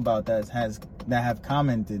talked about that have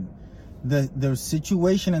commented, the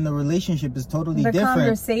situation and the relationship is totally different. The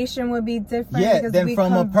conversation would be different. Yeah, than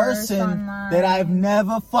from a person online. That I've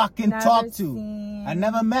never fucking talked to. I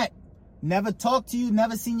never met, never talked to you,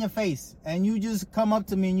 never seen your face, and you just come up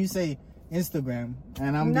to me and you say Instagram,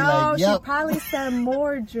 and I'm like, yep. No, she probably said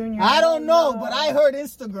more, Junior. I don't know, but I heard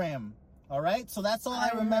Instagram. All right, so that's all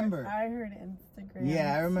I remember. I heard Instagram.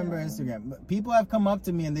 Yeah, I remember Instagram. But people have come up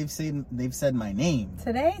to me and they've said my name.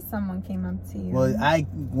 Today, someone came up to you. Well, I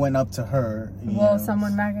went up to her. Well,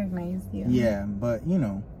 someone recognized you. Yeah, but you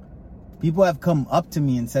know. People have come up to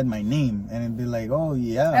me and said my name, and it'd be like, oh,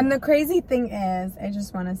 yeah. And the crazy thing is, I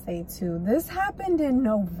just want to say, too, this happened in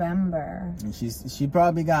November. And she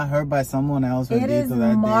probably got hurt by someone else. It is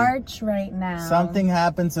March right now. Something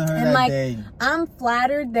happened to her that day. I'm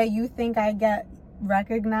flattered that you think I get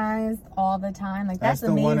recognized all the time. Like, that's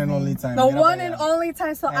amazing. The one and only time. The one and only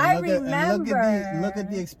time. So I remember. Look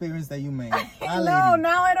at the experience that you made. No,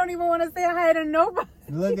 now I don't even want to say hi to nobody.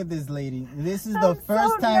 Look at this lady. This is the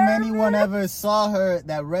first time anyone ever saw her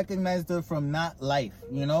that recognized her from Not Life.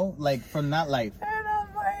 You know? Like, from Not Life.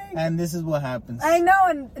 And this is what happens. I know,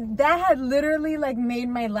 and that had literally like made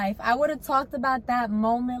my life. I would have talked about that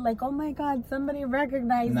moment, like, oh my God, somebody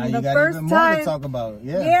recognized me the first time. More to talk about.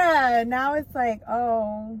 Yeah. Yeah. Now it's like,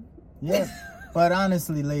 oh. Yeah. But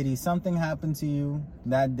honestly, lady, something happened to you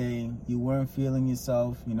that day. You weren't feeling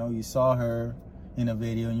yourself. You know, you saw her in a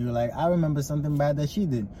video, and you were like, I remember something bad that she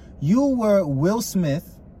did. You were Will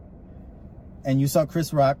Smith, and you saw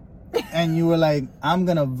Chris Rock. And you were like, I'm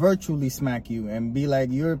gonna virtually smack you and be like,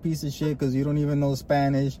 you're a piece of shit because you don't even know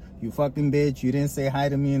Spanish. You fucking bitch. You didn't say hi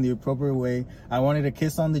to me in the appropriate way. I wanted a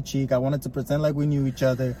kiss on the cheek. I wanted to pretend like we knew each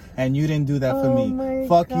other. And you didn't do that for me.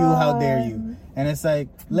 Fuck God. You. How dare you? And it's like,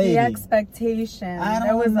 lady. The expectation. I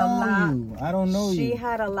don't know you. I don't know you. She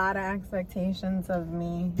had a lot of expectations of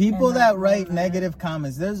me. People that write negative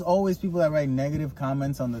comments. There's always people that write negative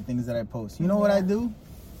comments on the things that I post. You know what I do?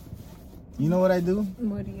 You know what I do?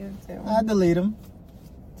 What do you do? I delete them.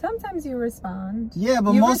 Sometimes you respond. Yeah,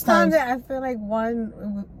 but you most times... I feel like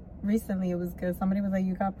recently it was good. Somebody was like,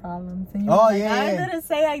 you got problems. And you oh, were like, yeah, I didn't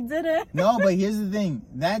say I didn't. No, but here's the thing.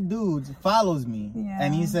 That dude follows me. Yeah.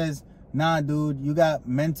 And he says, nah, dude, you got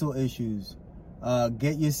mental issues.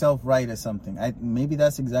 Get yourself right or something. Maybe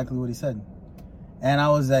that's exactly what he said. And I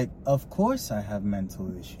was like, of course I have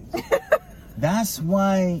mental issues. That's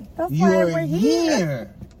why you're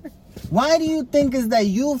here. Why do you think is that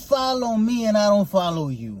you follow me and I don't follow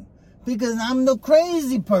you? Because I'm the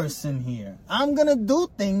crazy person here. I'm going to do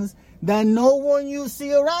things that no one you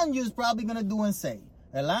see around you is probably going to do and say.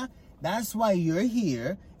 ¿Verdad? That's why you're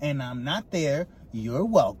here and I'm not there. You're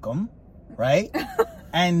welcome. Right?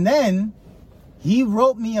 And then he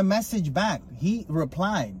wrote me a message back. He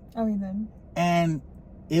replied. Oh, he did? And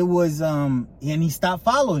it was, and he stopped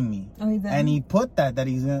following me. Oh, he did? And he put that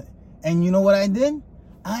he's going to, and you know what I did?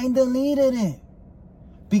 I deleted it.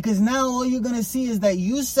 Because now all you're going to see is that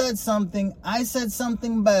you said something, I said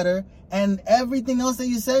something better, and everything else that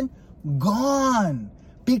you said, gone.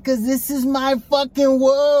 Because this is my fucking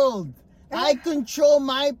world. I control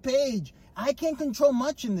my page. I can't control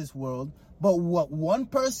much in this world, but what one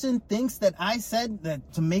person thinks that I said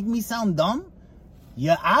that to make me sound dumb,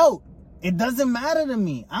 you're out. It doesn't matter to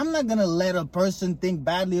me. I'm not going to let a person think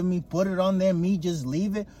badly of me, put it on there, me just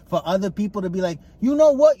leave it for other people to be like, you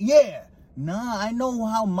know what? Yeah. Nah, I know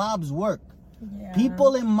how mobs work. Yeah.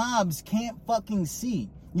 People in mobs can't fucking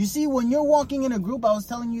see. You see, when you're walking in a group, I was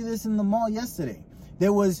telling you this in the mall yesterday.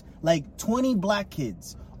 There was like 20 black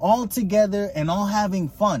kids all together and all having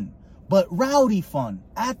fun, but rowdy fun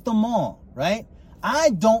at the mall, right?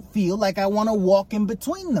 I don't feel like I want to walk in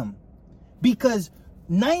between them because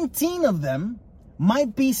 19 of them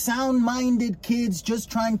might be sound-minded kids just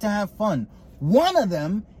trying to have fun. One of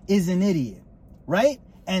them is an idiot, right?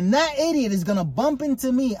 And that idiot is going to bump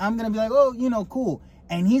into me. I'm going to be like, oh, you know, cool.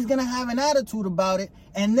 And he's going to have an attitude about it.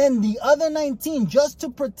 And then the other 19, just to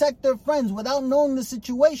protect their friends without knowing the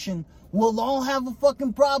situation, will all have a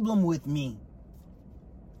fucking problem with me.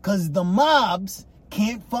 Because the mobs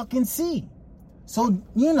can't fucking see. So,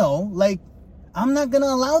 you know, like, I'm not going to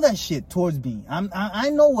allow that shit towards me. I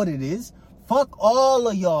know what it is. Fuck all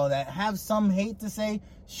of y'all that have some hate to say.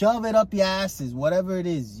 Shove it up your asses, whatever it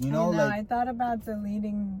is, you know? I thought about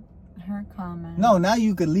deleting her comment. No, now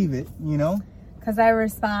you could leave it, you know? Because I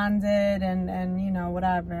responded and, you know,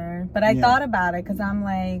 whatever. But I thought about it because I'm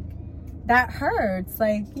like, that hurts.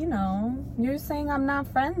 Like, you know, you're saying I'm not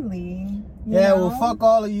friendly. You know? Well, fuck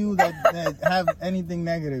all of you that have anything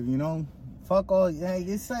negative, you know? Fuck all,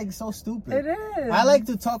 it's like so stupid. It is. I like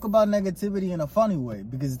to talk about negativity in a funny way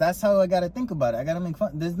because that's how I gotta think about it. I gotta make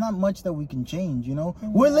fun. There's not much that we can change, you know? Yeah.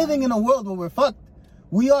 We're living in a world where we're fucked.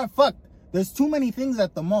 We are fucked. There's too many things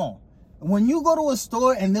at the mall. When you go to a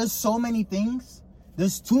store and there's so many things,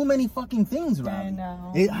 there's too many fucking things around.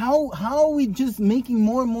 I know. How are we just making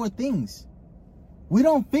more and more things? We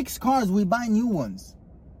don't fix cars, we buy new ones.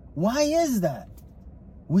 Why is that?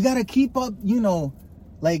 We gotta keep up, you know,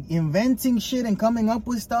 like inventing shit and coming up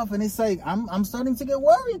with stuff, and it's like I'm starting to get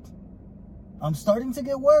worried. I'm starting to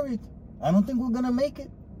get worried. I don't think we're gonna make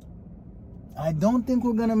it. I don't think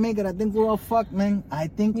we're gonna make it. I think we're all fucked, man. I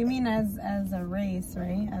think. You mean as a race,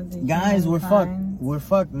 right? As a guys, we're fucked. We're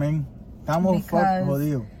fucked, man. Estamos fucked,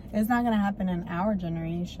 jodido. It's not gonna happen in our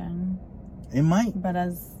generation. It might. But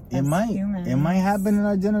as humans. It might happen in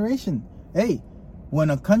our generation. Hey,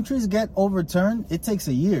 when a countries get overturned, it takes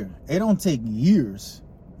a year. It don't take years.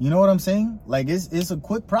 You know what I'm saying? Like, it's a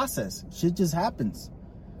quick process. Shit just happens.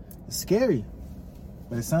 It's scary.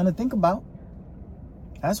 But it's something to think about.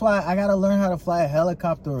 That's why I gotta learn how to fly a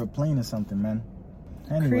helicopter or a plane or something, man.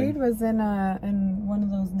 Anyway. Creed was in one of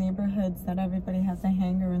those neighborhoods that everybody has a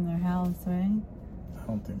hangar in their house, right? I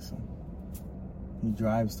don't think so. He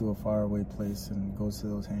drives to a faraway place and goes to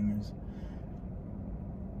those hangars.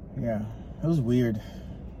 Yeah, it was weird.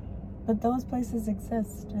 But those places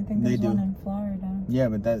exist. I think there's one in Florida. Yeah,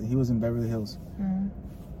 but he was in Beverly Hills.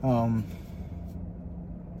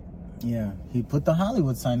 Yeah, he put the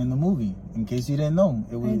Hollywood sign in the movie. In case you didn't know,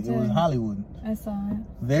 it was Hollywood. I saw it.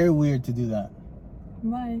 Very weird to do that.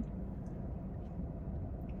 Why?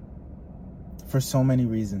 For so many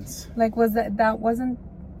reasons. Like, was that wasn't?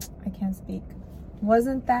 I can't speak.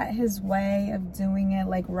 Wasn't that his way of doing it,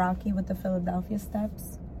 like Rocky with the Philadelphia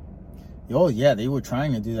Steps? Oh yeah, they were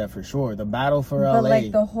trying to do that for sure. The battle for LA. But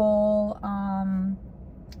like the whole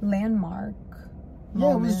landmark.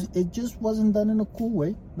 Yeah, it just wasn't done in a cool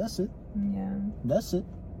way. That's it. Yeah. That's it.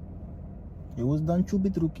 It was done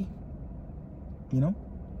chubitruki. You know?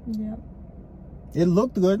 Yeah. It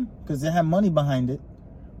looked good because it had money behind it,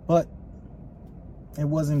 but it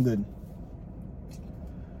wasn't good.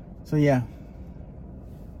 So yeah.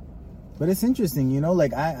 But it's interesting, you know,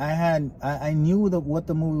 like I knew what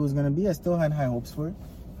the movie was gonna be. I still had high hopes for it.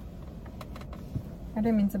 I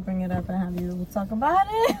didn't mean to bring it up and have you talk about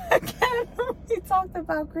it again. We talked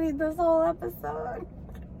about Creed this whole episode.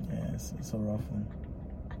 Yeah, it's a rough one.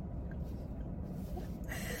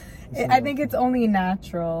 I think it's only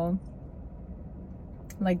natural,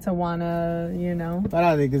 like, to wanna, you know.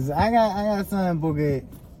 But because I got something porque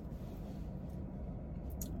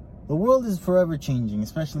the world is forever changing,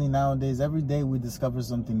 especially nowadays. Every day we discover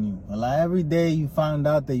something new. Like every day you found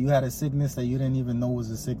out that you had a sickness that you didn't even know was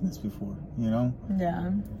a sickness before, you know?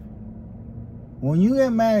 Yeah. When you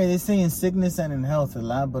get married, they say in sickness and in health a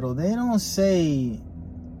lot, but they don't say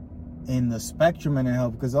in the spectrum and in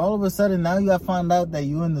health, because all of a sudden now you have found out that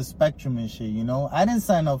you're in the spectrum and shit, you know? I didn't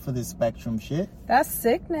sign up for this spectrum shit. That's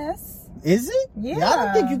sickness. Is it? Yeah. I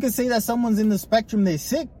don't think you can say that someone's in the spectrum, they're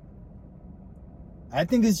sick. I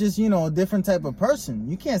think it's just, you know, a different type of person.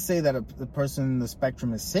 You can't say that a person in the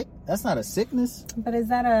spectrum is sick. That's not a sickness. But is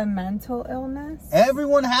that a mental illness?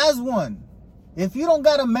 Everyone has one. If you don't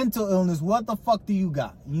got a mental illness, what the fuck do you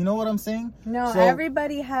got? You know what I'm saying? No, So,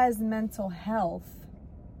 everybody has mental health.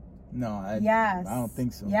 No, Yes. I don't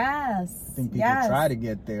think so. Yes. I think people try to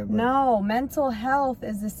get there. But No, mental health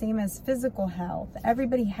is the same as physical health.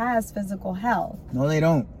 Everybody has physical health. No, they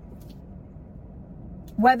don't.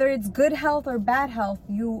 Whether it's good health or bad health,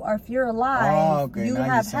 if you're alive, you now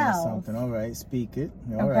have you're saying health. something. All right, speak it.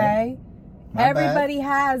 All right. Okay? My Everybody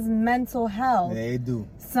has mental health. They do.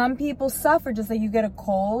 Some people suffer, just like you get a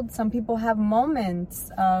cold. Some people have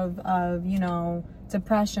moments of you know,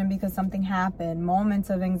 depression because something happened.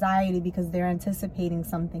 Moments of anxiety because they're anticipating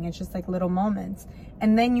something. It's just like little moments.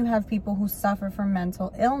 And then you have people who suffer from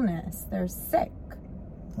mental illness. They're sick.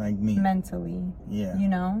 Like me. Mentally. Yeah. You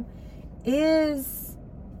know?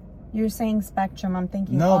 You're saying spectrum, I'm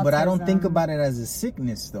thinking No, autism. but I don't think about it as a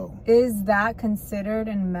sickness, though. Is that considered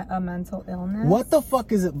a mental illness? What the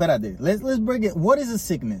fuck is it? Espérate, let's break it. What is a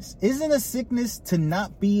sickness? Isn't a sickness to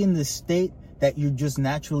not be in the state that you just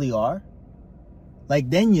naturally are? Like,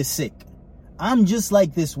 then you're sick. I'm just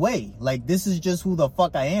like this way. Like, this is just who the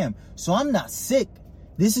fuck I am. So I'm not sick.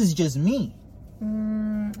 This is just me.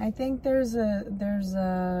 I think there's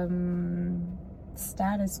a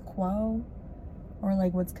status quo, or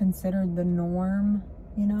like what's considered the norm,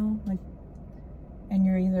 you know, like, and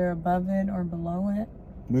you're either above it or below it.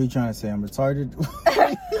 What are you trying to say? I'm retarded?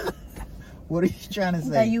 What are you trying to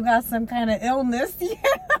say? That you got some kind of illness, yeah,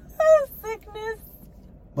 sickness.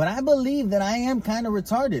 But I believe that I am kind of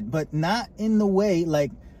retarded, but not in the way,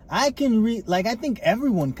 like, I can read, like, I think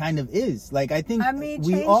everyone kind of is. Like, I think change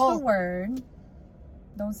we all... the word.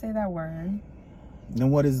 Don't say that word.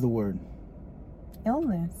 Then what is the word?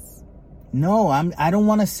 Illness. No, I don't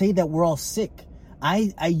want to say that we're all sick.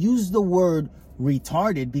 I use the word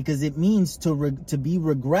retarded because it means to be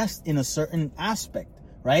regressed in a certain aspect,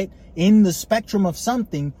 right? In the spectrum of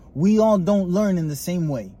something, we all don't learn in the same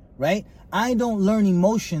way, right? I don't learn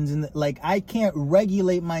emotions like I can't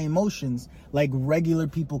regulate my emotions like regular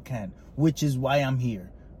people can, which is why I'm here.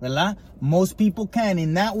 ¿Verdad? Most people can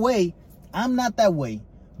in that way. I'm not that way,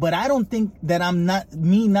 but I don't think that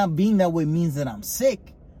me not being that way means that I'm sick.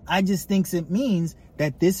 I just think it means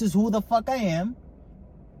that this is who the fuck I am.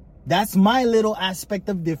 That's my little aspect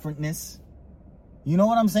of differentness. You know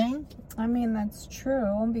what I'm saying? I mean, that's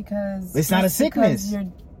true, because it's not a sickness. Because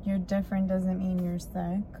you're different doesn't mean you're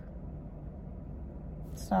sick.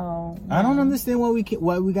 So yeah. I don't understand why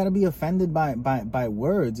we gotta be offended by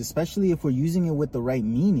words, especially if we're using it with the right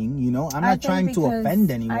meaning. You know, I'm not trying to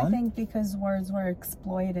offend anyone. I think because words were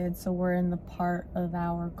exploited, so we're in the part of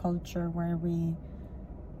our culture where we,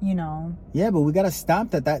 you know. Yeah, but we gotta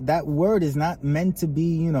stop that word is not meant to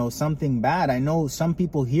be, you know, something bad. I know some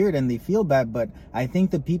people hear it and they feel bad, but I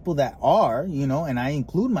think the people that are, you know, and I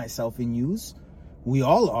include myself in use, we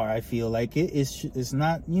all are. I feel like it's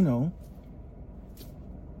not, you know.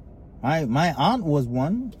 My aunt was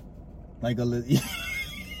one, like a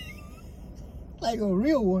like a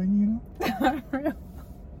real one, you know.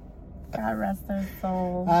 God rest her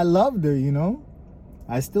soul. I loved her, you know.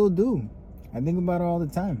 I still do. I think about her all the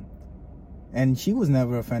time, and she was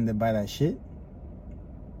never offended by that shit.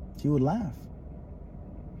 She would laugh.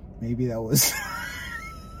 Maybe that was.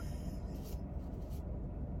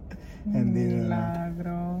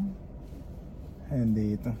 Milagro.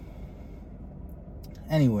 Bendito.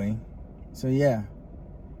 Anyway. So yeah,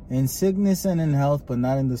 in sickness and in health, but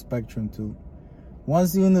not in the spectrum too.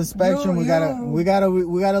 Once you're in the spectrum, we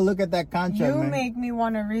gotta look at that contract, man. You make me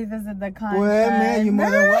want to revisit the contract. Well, man, you're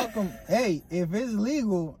more than welcome. Hey, if it's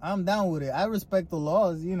legal, I'm down with it. I respect the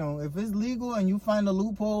laws. You know, if it's legal and you find a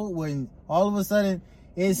loophole when all of a sudden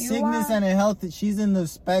it's sickness and health, she's in the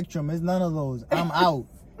spectrum. It's none of those. I'm out.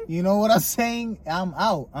 You know what I'm saying? I'm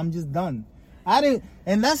out. I'm just done.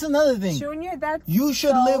 And that's another thing. Junior, that's you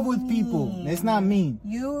should so live with people. mean. It's not mean.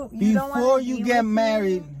 You before you get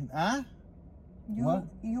married, huh? What?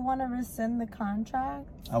 You want to rescind the contract?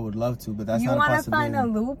 I would love to, but that's you not a possibility. You want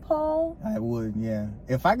to find a loophole? I would, yeah.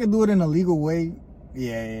 If I could do it in a legal way,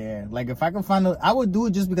 yeah. Like if I could I would do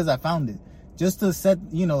it just because I found it. Just to set,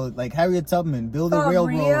 you know, like Harriet Tubman, build a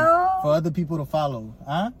railroad for other people to follow.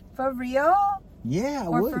 Huh? For real? Yeah, I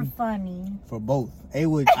would. Or for funny? For both. I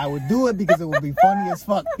would do it because it would be funny as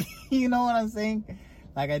fuck. You know what I'm saying?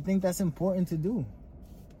 Like, I think that's important to do.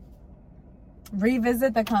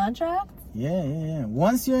 Revisit the contract? Yeah.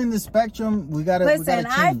 Once you're in the spectrum, we gotta Listen, change.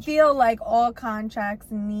 I feel like all contracts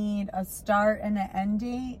need a start and an end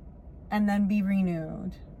date and then be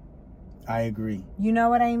renewed. I agree. You know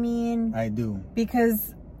what I mean? I do.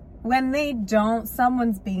 Because when they don't,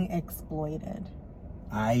 someone's being exploited.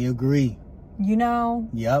 I agree. You know?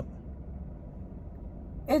 Yep.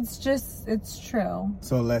 It's true.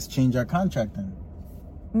 So let's change our contract then.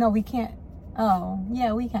 No, we can't. Oh,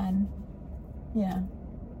 yeah, we can. Yeah.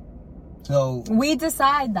 So we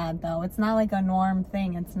decide that though. It's not like a norm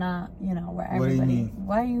thing. It's not, you know, where everybody. What do you mean?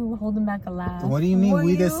 Why are you holding back a laugh? What do you mean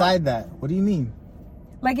we decide that? What do you mean?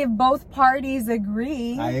 Like if both parties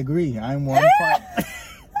agree. I agree. I'm one part.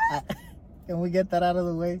 Can we get that out of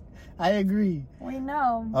the way? I agree. We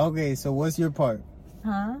know. Okay, so what's your part?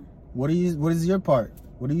 Huh? What is your part?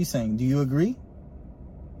 What are you saying? Do you agree?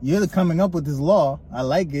 You're coming up with this law. I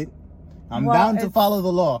like it. I'm bound to follow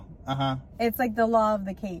the law. It's like the law of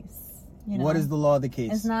the case. You know? What is the law of the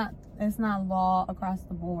case? It's not law across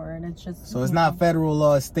the board. It's just so it's not federal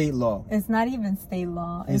law, it's state law. It's not even state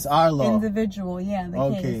law. It's our law. Individual, yeah.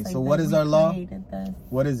 Okay, case, so what is our law?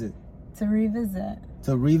 What is it? To revisit.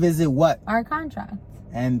 To revisit what? Our contract.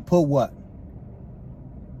 And put what?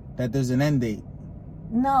 That there's an end date.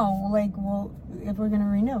 No, like, well, if we're gonna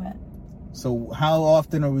renew it. So how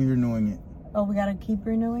often are we renewing it? Oh, we gotta keep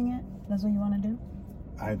renewing it? That's what you want to do?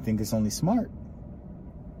 I think it's only smart.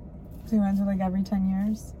 So you want to do like every 10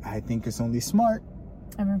 years? I think it's only smart.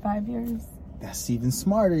 Every 5 years? That's even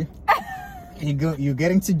smarter. You're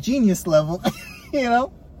getting to genius level. You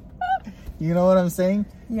know? You know what I'm saying?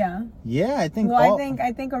 Yeah. Yeah, I think. Well,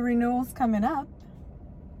 I think a renewal's coming up.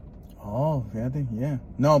 Oh, yeah.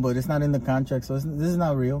 No, but it's not in the contract, so this is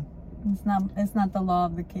not real. It's not the law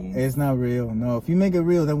of the case. It's not real. No, if you make it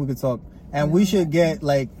real, then we could talk. And we should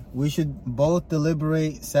we should both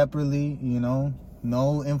deliberate separately, you know,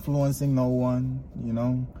 no influencing no one, you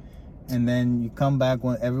know. And then you come back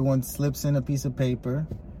when everyone slips in a piece of paper,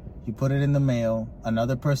 you put it in the mail,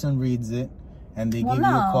 another person reads it, and they give you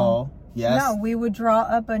a call. Yes. No, we would draw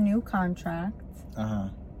up a new contract.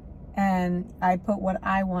 And I put what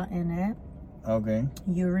I want in it. Okay.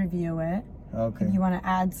 You review it. Okay. If you want to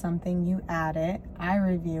add something, you add it. I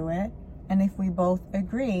review it. And if we both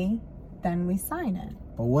agree, then we sign it.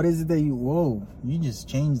 But what is it that you just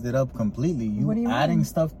changed it up completely. What do you adding mean?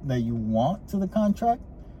 Stuff that you want to the contract?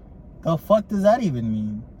 The fuck does that even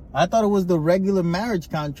mean? I thought it was the regular marriage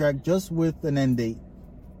contract just with an end date.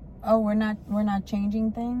 Oh, we're not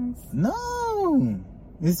changing things? No.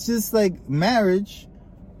 It's just like marriage,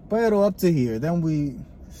 pero up to here. Then we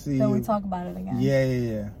see. Then we talk about it again.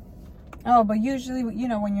 Yeah. Oh, but usually, you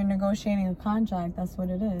know, when you're negotiating a contract, that's what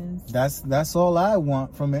it is. That's all I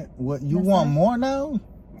want from it. What you want more now?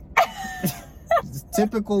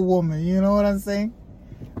 Typical woman, you know what I'm saying?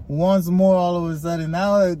 Wants more all of a sudden.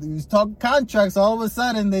 Now you talk contracts, all of a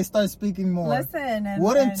sudden they start speaking more. Listen,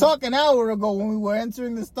 wouldn't talk an hour ago when we were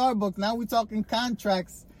entering the Starbucks. Now we talking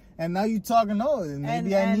contracts, and now you talking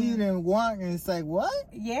maybe I need and want, and it's like what?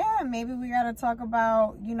 Yeah, maybe we got to talk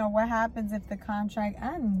about, you know, what happens if the contract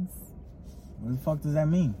ends. What the fuck does that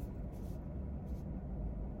mean?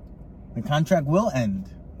 The contract will end.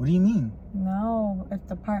 What do you mean? No, if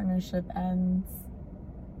the partnership ends.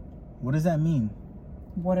 What does that mean?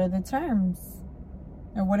 What are the terms?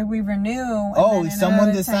 And what if we renew? Oh, if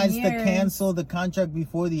someone decides to cancel the contract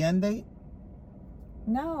before the end date?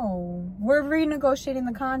 No, we're renegotiating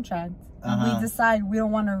the contract. And we decide we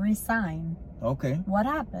don't want to re-sign. Okay. What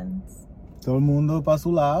happens? Todo el mundo pa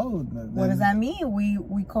su lado. What does that mean?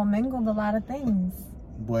 We commingled a lot of things.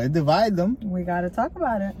 Pues divide them. We got to talk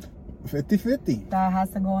about it. 50-50. That has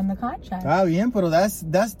to go in the contract. Ah, bien, pero that's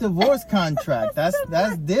divorce contract.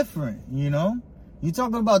 That's different, you know? You're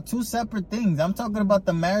talking about two separate things. I'm talking about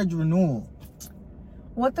the marriage renewal.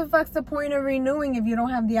 What the fuck's the point of renewing if you don't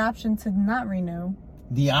have the option to not renew?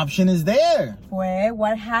 The option is there. Well,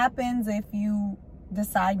 what happens if you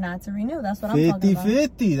decide not to renew? That's what I'm talking about.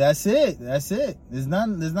 50-50. That's it. There's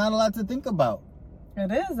not a lot to think about.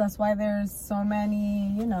 It is. That's why there's so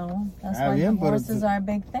many, that's why divorces are a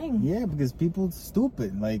big thing. Yeah, because people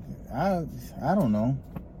stupid. Like, I don't know.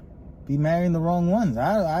 Be marrying the wrong ones.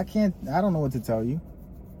 I don't know what to tell you.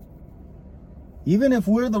 Even if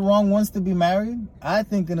we're the wrong ones to be married, I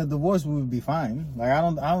think in a divorce we would be fine. Like,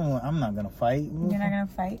 I'm not gonna fight. You're not gonna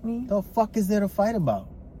fight me? The fuck is there to fight about?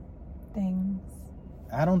 Things.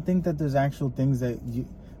 I don't think that there's actual things that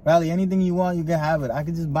Riley, anything you want, you can have it. I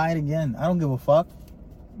can just buy it again. I don't give a fuck.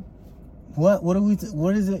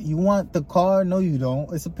 What is it? You want the car? No, you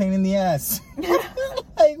don't. It's a pain in the ass.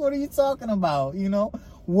 Like, what are you talking about?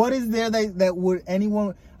 What is there that would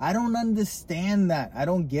anyone... I don't understand that. I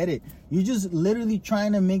don't get it. You're just literally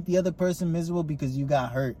trying to make the other person miserable because you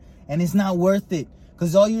got hurt. And it's not worth it.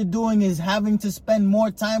 Because all you're doing is having to spend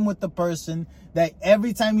more time with the person that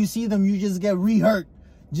every time you see them, you just get re-hurt.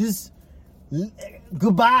 Just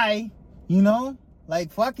goodbye,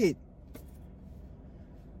 Like, fuck it.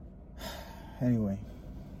 Anyway.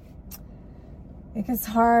 It gets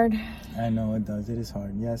hard. I know it does. It is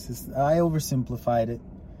hard. Yes, I oversimplified it.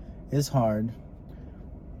 It's hard.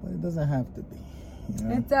 But it doesn't have to be.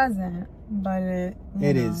 It doesn't. But it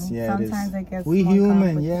is. Yeah, sometimes it gets we more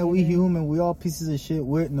human. Yeah, we human. We all pieces of shit.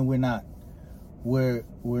 We're not. We're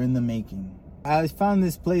in the making. I found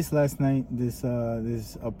this place last night. This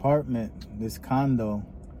apartment, this condo,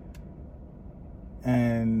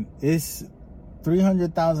 and it's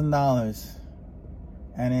 $300,000,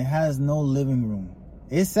 and it has no living room.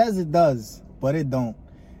 It says it does, but it don't.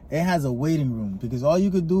 It has a waiting room because all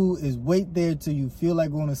you could do is wait there till you feel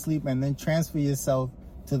like going to sleep and then transfer yourself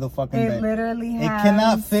to the fucking bed. It literally has... It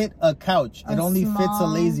cannot fit a couch. It only fits a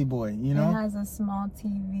lazy boy, It has a small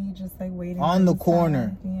TV just like waiting on the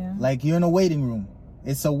corner. Yeah. Like you're in a waiting room.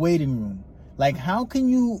 It's a waiting room. Like, how can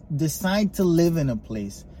you decide to live in a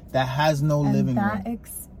place that has no living room?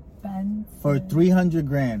 Expensive. For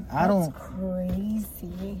 $300,000. That's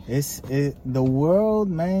crazy. The world,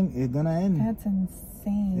 man, it's gonna end. That's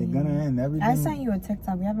insane. It's gonna end. Everything. I sent you a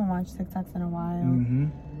TikTok. We haven't watched TikToks in a while.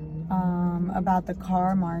 Mm-hmm. About the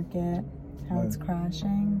car market, how it's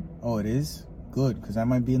crashing. Oh, it is? Good, because I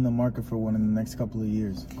might be in the market for one in the next couple of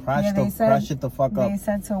years. Crash it the fuck up. They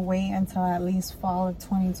said to wait until at least fall of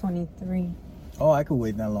 2023. Oh, I could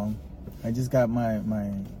wait that long. I just got my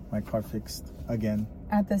car fixed again.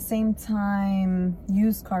 At the same time,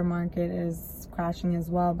 used car market is crashing as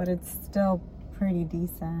well, but it's still pretty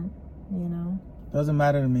decent, Doesn't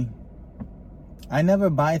matter to me. I never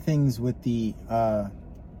buy things with the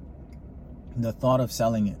thought of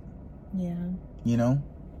selling it. Yeah.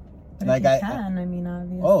 But like if you can,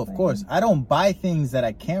 obviously. Oh, of course. I don't buy things that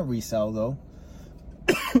I can't resell, though.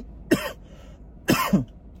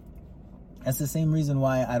 That's the same reason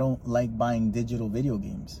why I don't like buying digital video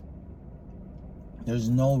games. There's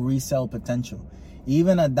no resale potential.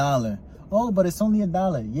 Even $1. Oh, but it's only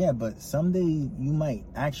 $1. Yeah, but someday you might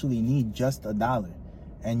actually need just $1.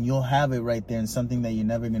 And you'll have it right there in something that you're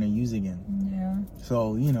never going to use again. Yeah.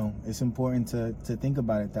 So, it's important to think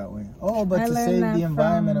about it that way. Oh, but to save the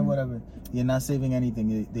environment or whatever. You're not saving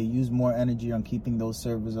anything. They use more energy on keeping those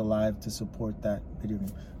servers alive to support that video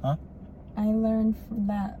game. Huh? I learned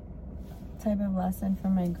that type of lesson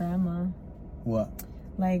from my grandma. What?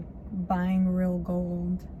 Like buying real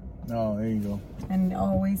gold. Oh, there you go. And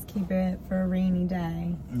always keep it for a rainy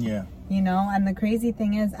day. Yeah. And the crazy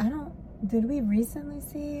thing is, did we recently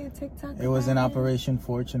see a TikTok? It was an Operation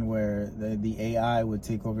Fortune where the AI would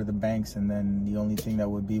take over the banks, and then the only thing that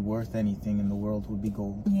would be worth anything in the world would be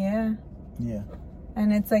gold. Yeah. Yeah.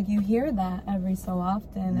 And it's like you hear that every so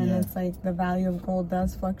often, and it's like the value of gold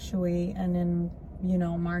does fluctuate, and in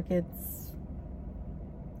markets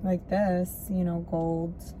like this,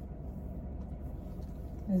 gold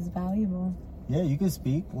is valuable. Yeah, you can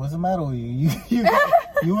speak. What's the matter with you?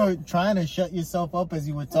 You were trying to shut yourself up as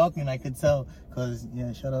you were talking. I could tell. Because,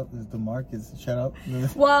 shut up. The markets. Shut up.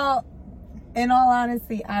 Well, in all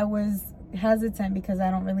honesty, I was hesitant because I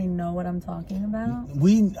don't really know what I'm talking about.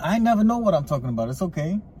 I never know what I'm talking about. It's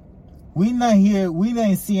okay. We not here. We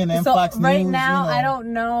ain't CNN, Fox News. Right now, I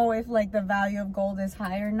don't know if the value of gold is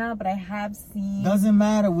high or not, but I have seen. Doesn't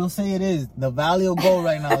matter. We'll say it is. The value of gold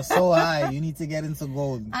right now is so high. You need to get into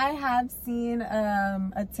gold. I have seen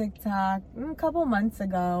a TikTok a couple months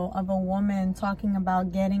ago of a woman talking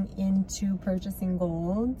about getting into purchasing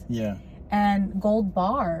gold. Yeah. and gold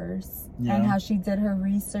bars, Yeah. and how she did her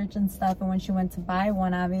research and stuff. And when she went to buy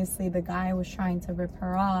one, obviously the guy was trying to rip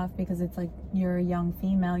her off because it's like, you're a young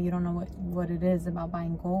female, you don't know what it is about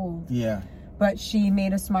buying gold. Yeah. But she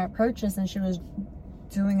made a smart purchase, and she was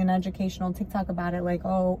doing an educational TikTok about it, like,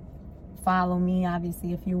 oh, follow me,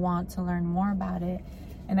 obviously, if you want to learn more about it.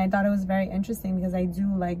 And I thought it was very interesting because I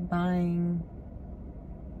do like buying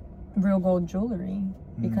real gold jewelry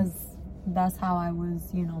because that's how I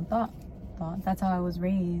was, you know, thought. That's how I was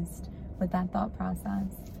raised, with that thought process.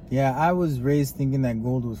 Yeah, I was raised thinking that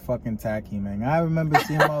gold was fucking tacky, man. I remember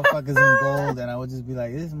seeing motherfuckers in gold, and I would just be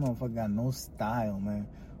like, this motherfucker got no style, man.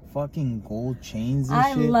 Fucking gold chains and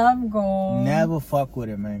shit. I love gold. Never fuck with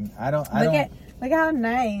it, man. Look how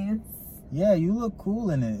nice. Yeah, you look cool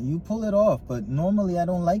in it. You pull it off, but normally I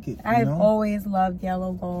don't like it. I've always loved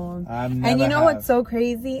yellow gold. And you know what's so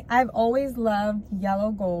crazy? I've always loved yellow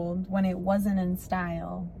gold when it wasn't in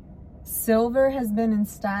style. Silver has been in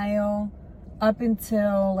style up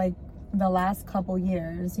until like the last couple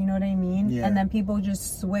years, you know what I mean? Yeah. And then people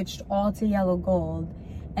just switched all to yellow gold.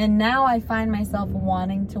 And now I find myself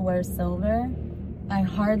wanting to wear silver. I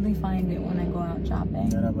hardly find it when I go out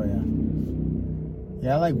shopping.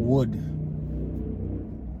 Yeah, I like wood.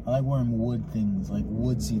 I like wearing wood things, like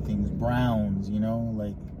woodsy things, browns, you know,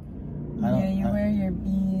 like. You wear your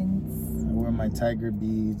beads. I wear my tiger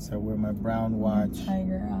beads. I wear my brown watch.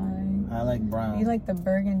 Tiger eye. I like brown. You like the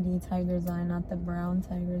burgundy tiger's eye, not the brown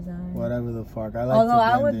tiger's eye. Whatever the fuck. I like. Although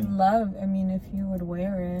I would love, I mean, if you would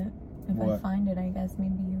wear it, if What? I find it, I guess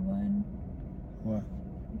maybe you would. What?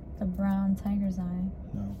 The brown tiger's eye.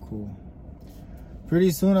 No, cool.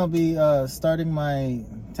 Pretty soon I'll be starting my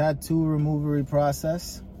tattoo removery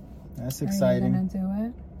process. That's exciting. Are you gonna do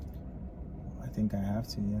it? I think I have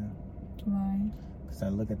to, yeah. Why? Because I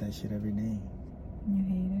look at that shit every day. You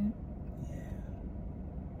hate it?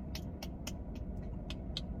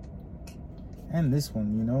 Yeah. And this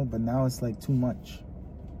one, you know, but now it's like too much.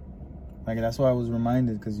 Like, that's why I was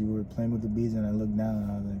reminded, because you were playing with the beads and I looked down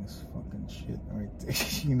and I was like, it's fucking shit right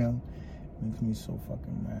there, you know? Makes me so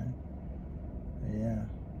fucking mad. Yeah.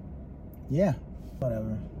 Yeah.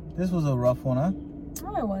 Whatever. This was a rough one, huh?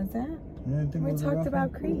 No, it wasn't. You didn't think We it was a talked rough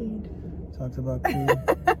about one? Creed. Talked about Creed.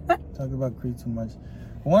 Talked about Creed too much.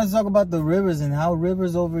 I want to talk about the rivers and how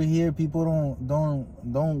rivers over here, people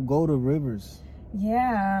don't go to rivers.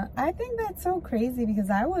 Yeah, I think that's so crazy because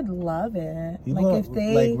I would love it. People like if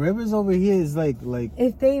they rivers over here is like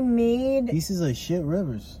if they made pieces of shit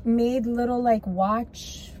rivers. Made little like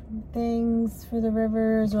watch things for the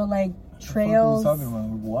rivers or like trails. What are you talking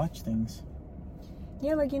about? Watch things.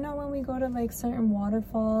 Yeah, like, you know, when we go to like certain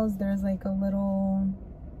waterfalls, there's like a little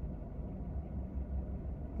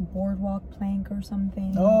boardwalk plank or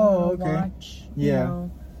something. Oh, okay. Watch, yeah. You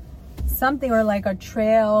know, something, or like a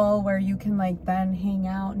trail where you can like then hang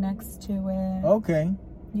out next to it. Okay.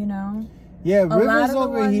 You know? Yeah, rivers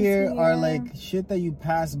over here are like shit that you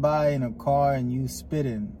pass by in a car and you spit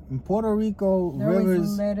in. In Puerto Rico,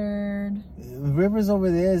 rivers littered. Rivers over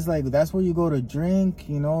there is like, that's where you go to drink,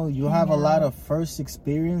 you know. You have a lot of first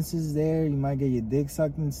experiences there. You might get your dick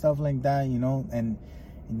sucked and stuff like that, you know. And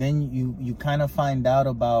then you kind of find out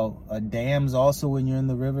about dams also when you're in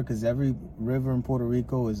the river, because every river in Puerto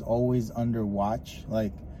Rico is always under watch.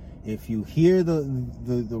 Like, if you hear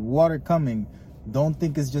the water coming, don't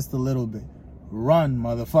think it's just a little bit. Run,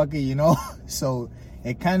 motherfucker, you know? So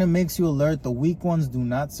it kind of makes you alert. The weak ones do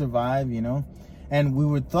not survive, you know? And we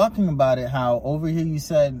were talking about it, how over here you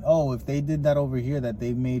said, oh, if they did that over here, that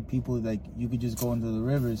they made people, like, you could just go into the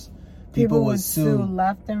rivers. People would sue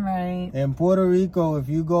left and right. In Puerto Rico, if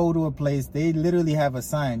you go to a place, they literally have a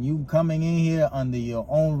sign. You coming in here under your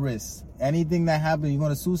own risk. Anything that happens, you're going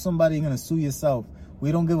to sue somebody, you're going to sue yourself.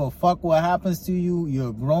 We don't give a fuck what happens to you. You're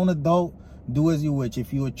a grown adult. Do as you wish.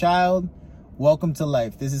 If you're a child, welcome to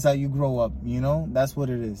life. This is how you grow up, you know? That's what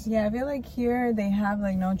it is. Yeah, I feel like here they have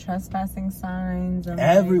like no trespassing signs. Or,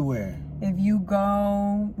 everywhere. Like, if you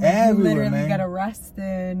go, everywhere, you literally man. get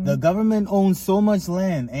arrested. The government owns so much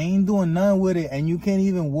land. Ain't doing nothing with it, and you can't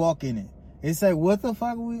even walk in it. It's like, what the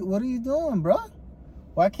fuck? What are you doing, bro?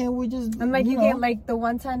 Why can't we just... And like, you get like the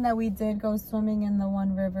one time that we did go swimming in the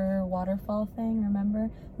one river waterfall thing,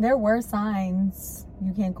 remember? There were signs.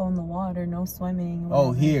 You can't go in the water, no swimming.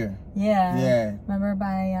 Oh, here. Yeah. Yeah. Remember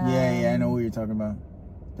by... yeah, I know what you're talking about.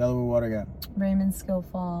 Delaware Water Gap. Raymond Skill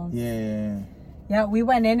Falls. Yeah. Yeah, we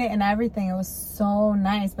went in it and everything. It was so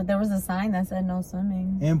nice, but there was a sign that said no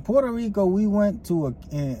swimming. In Puerto Rico, we went to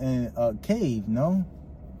a cave, no?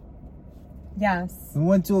 Yes. We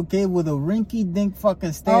went to a cave with a rinky-dink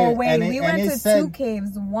fucking stair. Oh, wait, we went to two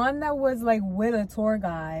caves. One that was like with a tour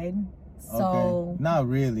guide. So not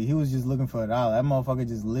really. He was just looking for $1. That motherfucker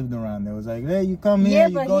just lived around there. It was like, hey, you come here,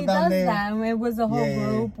 you go down there. Yeah, but he does that. It was a whole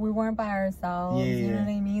group. We weren't by ourselves. You know what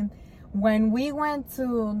I mean? When we went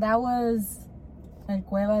to, that was El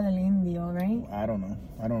Cueva del Indio, right? I don't know.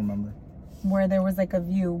 I don't remember. Where there was like a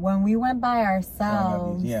view. When we went by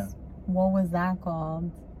ourselves, yeah. What was that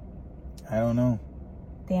called? I don't know.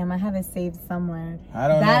 Damn, I have it saved somewhere. I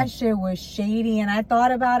don't know. That shit was shady, and I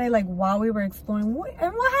thought about it like while we were exploring. And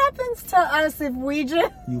what happens to us if we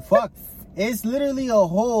just... You fucked. It's literally a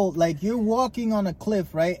hole, like you're walking on a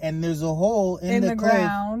cliff, right? And there's a hole in the cliff,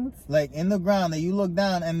 ground. Like in the ground that you look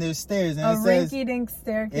down, and there's stairs, and it says, rinky-dink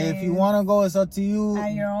staircase. If you want to go, it's up to you.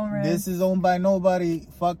 At your own risk. This is owned by nobody.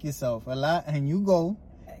 Fuck yourself a lot, and you go,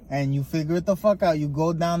 and you figure it the fuck out. You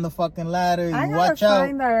go down the fucking ladder. You watch out. I gotta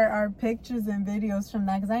find our pictures and videos from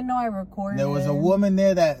that because I know I recorded. There was a woman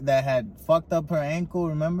there that had fucked up her ankle.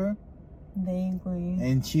 Remember? Vaguely.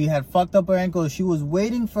 And she had fucked up her ankle. She was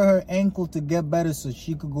waiting for her ankle to get better so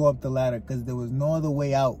she could go up the ladder because there was no other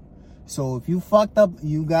way out. So if you fucked up,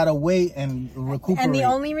 you gotta wait and recuperate. And the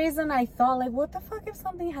only reason I thought, like, what the fuck if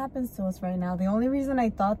something happens to us right now? The only reason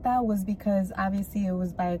I thought that was because obviously it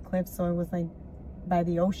was by a cliff, so it was like by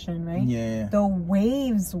the ocean, right? Yeah. The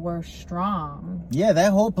waves were strong. Yeah,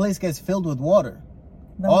 that whole place gets filled with water.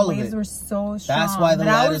 The waves were so strong. That's why the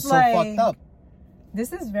ladder's so fucked up.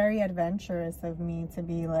 This is very adventurous of me to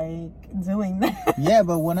be like doing that. Yeah,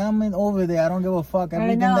 but when I'm over there, I don't give a fuck.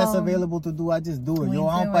 Everything that's available to do, I just do it.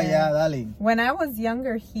 When I was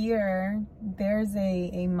younger here, there's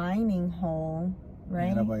a mining hole,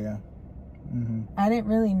 right? Mm-hmm. I didn't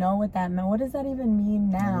really know what that meant. What does that even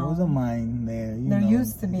mean now? There was a mine there. There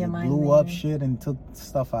used to be a mine. Blew up shit and took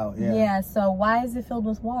stuff out. Yeah. Yeah. So why is it filled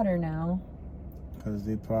with water now? Because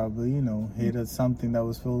they probably, hit something that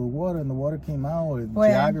was filled with water and the water came out or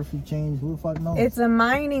geography changed. Who the fuck knows? It's a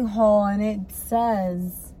mining hole and it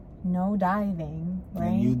says no diving, right?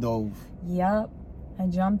 And you dove. Yep. I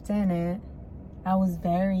jumped in it. I was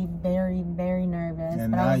very, very, very nervous.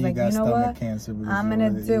 And but now I was you like, got stomach what? cancer because I'm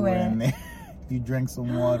going to do it. You drank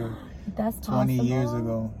some water. That's 20 possible? years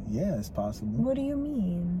ago. Yeah, it's possible. What do you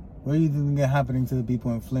mean? What do you think is happening to the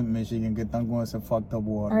people in Flint, Michigan? Get them going some fucked up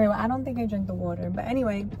water. All right, well, I don't think I drank the water. But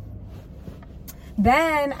anyway,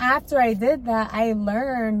 then after I did that, I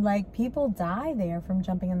learned like people die there from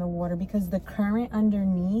jumping in the water because the current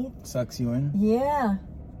underneath sucks you in. Yeah.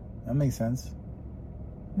 That makes sense.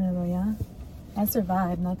 Yeah. I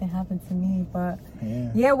survived. Nothing happened to me. But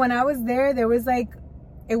yeah, when I was there was like,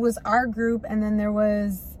 it was our group and then there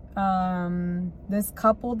was this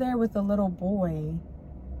couple there with a little boy.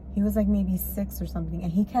 He was like maybe 6 or something,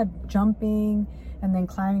 and he kept jumping and then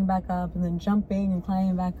climbing back up and then jumping and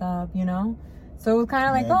climbing back up, so it was kind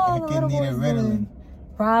of like, the little boy's Ritalin.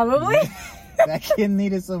 Probably. That kid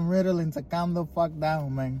needed some Ritalin to calm the fuck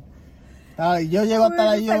down, man. Yo llego hasta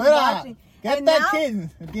la lluvia. Get that kid.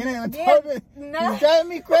 He's driving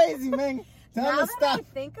me crazy, man. Tell him to stop. I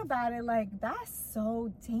think about it, like, that's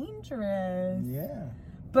so dangerous. Yeah.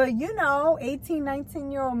 But 18,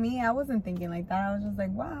 19-year-old me, I wasn't thinking like that. I was just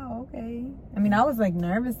like, wow, okay. I mean, I was like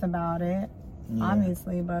nervous about it,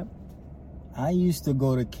 obviously, but. I used to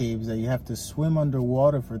go to caves that you have to swim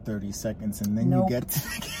underwater for 30 seconds and then you get to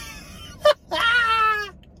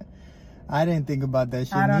I didn't think about that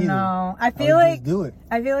shit. I don't know. I feel like do it.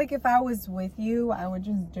 I feel like if I was with you, I would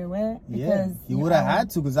just do it. Because you would have had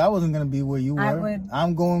to, because I wasn't gonna be where you were.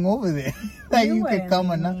 I'm going over there. Like you could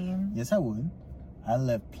come or not. Yes, I would. I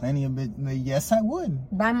left plenty of it. Yes, I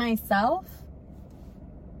would. By myself?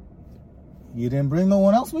 You didn't bring no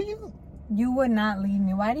one else with you? You would not leave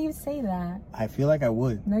me. Why do you say that? I feel like I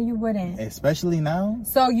would. No, you wouldn't. Especially now.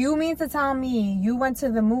 So you mean to tell me you went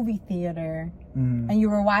to the movie theater and you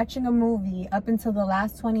were watching a movie up until the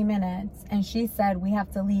last 20 minutes and she said we have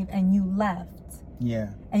to leave and you left?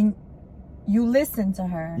 Yeah. And you listened to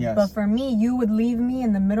her. Yes. But for me, you would leave me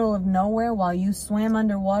in the middle of nowhere while you swam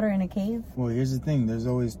underwater in a cave? Well, here's the thing. There's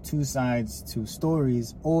always 2 sides to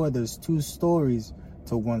stories, or there's 2 stories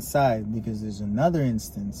to one side, because there's another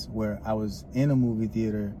instance where I was in a movie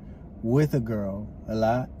theater with a girl a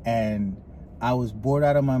lot, and I was bored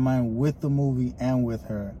out of my mind with the movie and with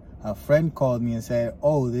her. A friend called me and said,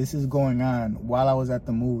 oh, this is going on while I was at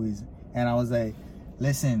the movies. And I was like,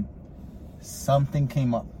 listen, something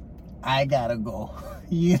came up. I gotta go.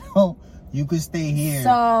 You could stay here.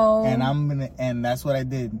 So, and that's what I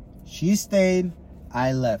did. She stayed,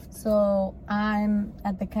 I left. So I'm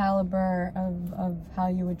at the caliber of how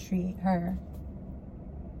you would treat her.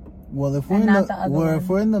 Well, if we're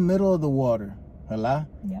in the middle of the water, Hello?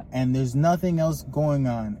 Yep. And there's nothing else going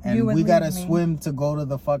on. And we gotta swim to go to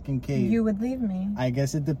the fucking cave. You would leave me. I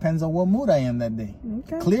guess it depends on what mood I am that day.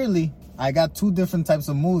 Okay. Clearly, I got 2 different types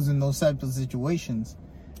of moods in those types of situations.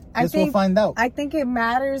 Guess we'll find out. I think it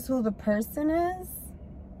matters who the person is.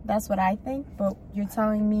 That's what I think. But you're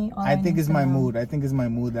telling me all I think it's my mood. I think it's my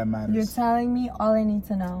mood that matters. You're telling me all I need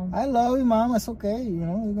to know. I love you, Mom. It's okay. You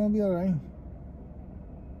know, you're gonna be all right.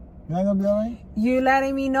 You're not gonna be all right? You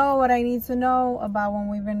letting me know what I need to know about when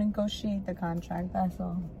we renegotiate the contract. That's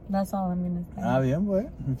all. That's all I'm gonna say. Ah, bien, boy.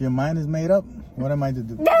 If your mind is made up, what am I to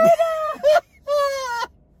do?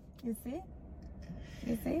 You see?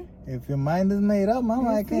 You see? If your mind is made up,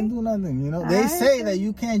 Mama, I can't do nothing. You know, they say that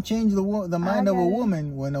you can't change the mind of a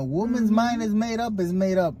woman. When a woman's mind is made up, it's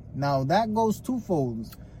made up. Now that goes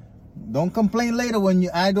twofold. Don't complain later when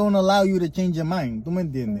I don't allow you to change your mind. ¿Tú me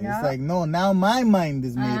entiendes? Yeah. It's like, no, now my mind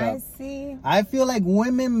is made up. I see. I feel like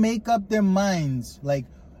women make up their minds. Like,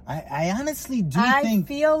 I honestly think... I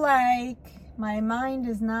feel like my mind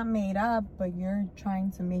is not made up, but you're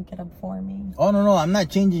trying to make it up for me. Oh, no, I'm not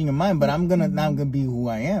changing your mind, but I'm gonna be who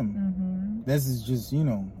I am. Mm-hmm. This is just, you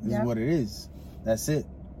know, this is what it is. That's it.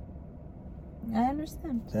 I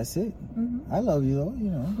understand. That's it. Mm-hmm. I love you, though,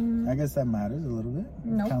 you know. Mm-hmm. I guess that matters a little bit.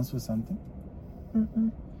 Nope. It counts for something.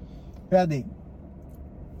 Mm-mm. Fíjate,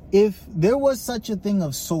 if there was such a thing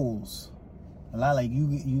of souls, like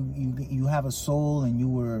you have a soul and you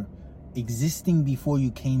were existing before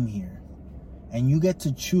you came here, and you get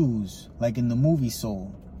to choose, like in the movie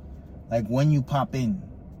Soul, like when you pop in,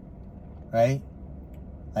 right?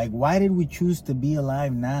 Like, why did we choose to be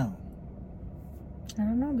alive now? I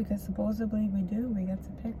don't know, because supposedly we do. We get to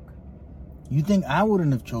pick. You think I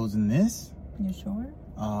wouldn't have chosen this? You sure?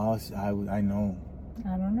 Oh, I know.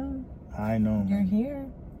 I don't know. I know. You're here.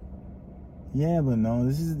 Yeah, but no,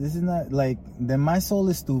 this is not like. Then my soul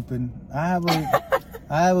is stupid. I have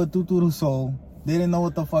a tuturu soul. Didn't know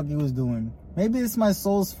what the fuck he was doing. Maybe it's my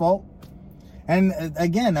soul's fault. And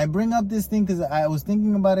again, I bring up this thing because I was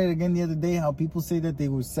thinking about it again the other day. How people say that they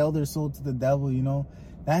would sell their soul to the devil. You know,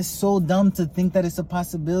 that's so dumb to think that it's a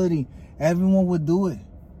possibility. Everyone would do it.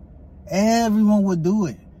 Everyone would do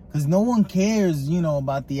it. Because no one cares, you know,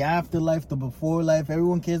 about the afterlife, the before life.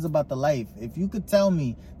 Everyone cares about the life. If you could tell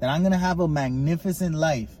me that I'm going to have a magnificent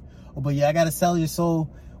life, but I got to sell your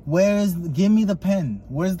soul, give me the pen.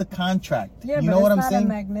 Where's the contract? Yeah, you but know what I'm it's saying?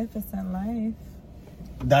 not a magnificent life.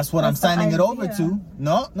 That's what I'm signing it over to.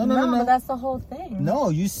 No. But that's the whole thing. No,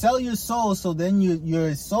 you sell your soul, so then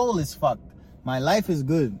your soul is fucked. My life is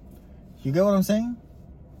good. You get what I'm saying?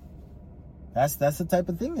 That's the type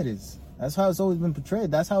of thing it is. That's how it's always been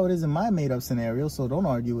portrayed. That's how it is in my made-up scenario, so don't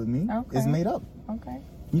argue with me. Okay. It's made up. Okay.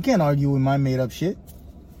 You can't argue with my made-up shit.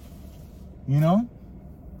 You know?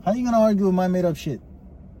 How are you going to argue with my made-up shit?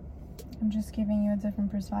 I'm just giving you a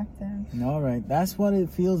different perspective. All right. That's what it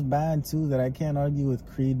feels bad, too, that I can't argue with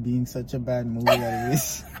Creed being such a bad movie that it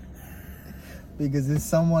is. Because it's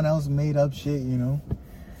someone else made up shit, you know?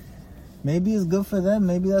 Maybe it's good for them.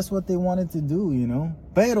 Maybe that's what they wanted to do, you know?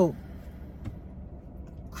 Pero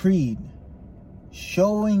Creed,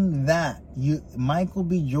 showing that Michael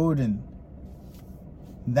B. Jordan,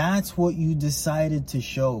 that's what you decided to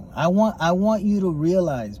show. I want you to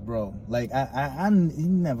realize, bro. Like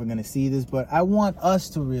I'm never gonna see this, but I want us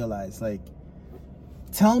to realize. Like,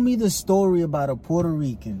 tell me the story about a Puerto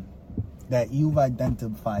Rican that you've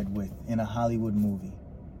identified with in a Hollywood movie.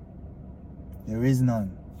 There is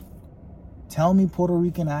none. Tell me Puerto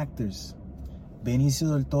Rican actors. Benicio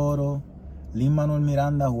del Toro, Lin-Manuel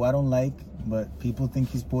Miranda, who I don't like, but people think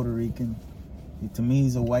he's Puerto Rican. To me,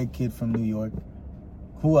 he's a white kid from New York.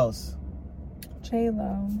 Who else?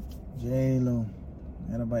 J-Lo. J-Lo.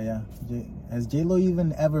 Has J-Lo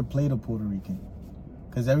even ever played a Puerto Rican?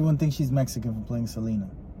 Because everyone thinks she's Mexican for playing Selena.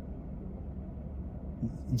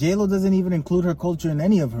 J-Lo doesn't even include her culture in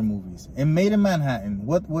any of her movies. In Made in Manhattan,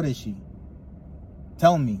 what is she?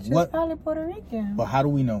 Tell me. She's probably Puerto Rican. But how do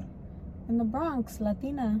we know? In the Bronx,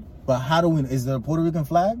 Latina. But how do we know? Is there a Puerto Rican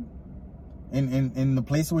flag? In the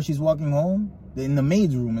place where she's walking home? In the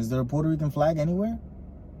maid's room, is there a Puerto Rican flag anywhere?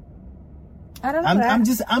 I don't know.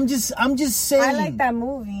 I'm just saying. I like that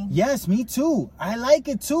movie. Yes, me too. I like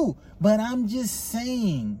it too. But I'm just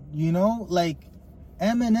saying, you know, like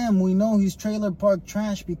Eminem, we know he's trailer park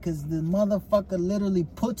trash because the motherfucker literally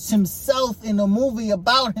puts himself in a movie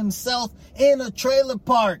about himself in a trailer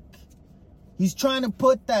park. He's trying to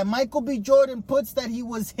put that. Michael B. Jordan puts that he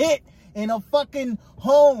was hit in a fucking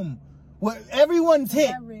home where everyone's hit.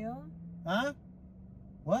 Is that real? Huh?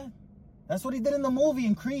 What? That's what he did in the movie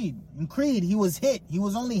in Creed. In Creed, he was hit. He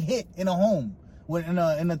was only hit in a home. in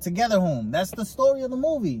a together home. That's the story of the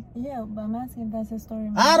movie. Yeah, but I'm asking if that's the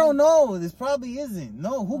story. I don't know. This probably isn't.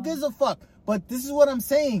 No, who gives a fuck? But this is what I'm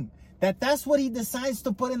saying. That's what he decides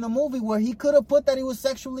to put in the movie, where he could have put that he was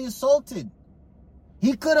sexually assaulted.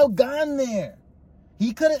 He could have gone there.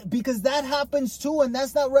 He could have, because that happens too, and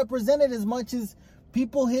that's not represented as much as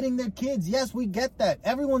people hitting their kids. Yes, we get that.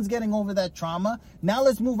 Everyone's getting over that trauma. Now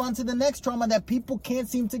let's move on to the next trauma that people can't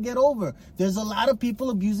seem to get over. There's a lot of people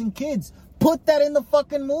abusing kids. Put that in the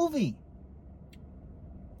fucking movie.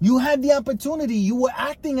 You had the opportunity. You were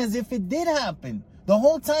acting as if it did happen. The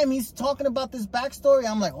whole time he's talking about this backstory,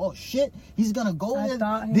 I'm like, oh shit, he's gonna go there.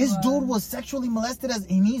 This dude was sexually molested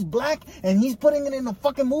and he's black and he's putting it in the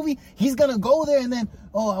fucking movie. He's gonna go there and then,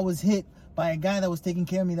 oh, I was hit by a guy that was taking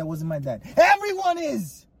care of me that wasn't my dad. Everyone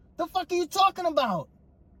is! The fuck are you talking about?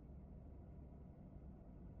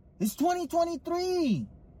 It's 2023.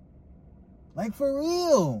 Like, for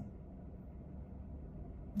real.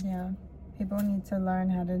 Yeah. People need to learn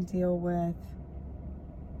how to deal with.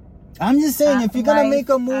 I'm just saying, if you're gonna make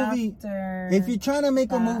a movie, if you're trying to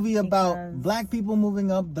make a movie about black people moving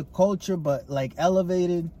up the culture, but like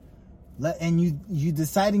elevated, and you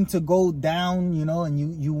deciding to go down, you know,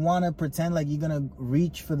 and you want to pretend like you're gonna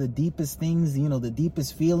reach for the deepest things, you know, the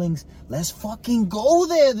deepest feelings, let's fucking go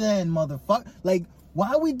there then, motherfucker. Like,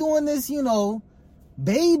 why are we doing this, you know,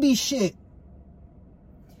 baby shit?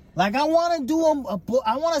 Like, I want to do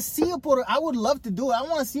I want to see I would love to do it. I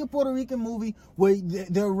want to see a Puerto Rican movie where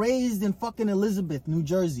they're raised in fucking Elizabeth, New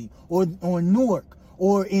Jersey, or Newark,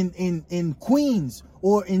 or in Queens,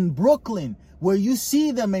 or in Brooklyn, where you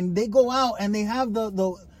see them and they go out and they have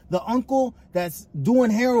the uncle that's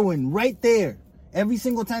doing heroin right there every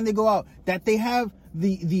single time they go out, that they have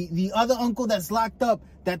the other uncle that's locked up,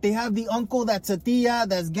 that they have the uncle that's a tia,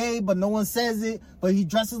 that's gay, but no one says it, but he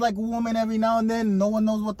dresses like a woman every now and then, and no one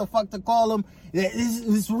knows what the fuck to call him.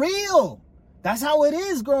 It's real. That's how it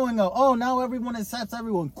is growing up. Oh, now everyone accepts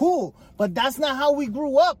everyone. Cool. But that's not how we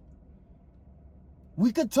grew up.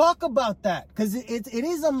 We could talk about that, because it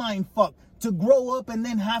is a mind fuck to grow up and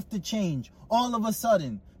then have to change all of a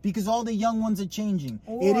sudden, because all the young ones are changing.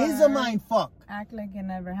 Or it is a mind fuck. Act like it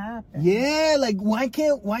never happened. Yeah, like why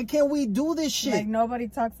can't we do this shit? Like, nobody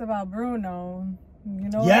talks about Bruno. You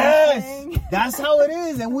know yes, what I'm saying? That's how it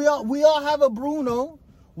is. And we all have a Bruno.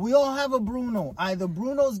 We all have a Bruno. Either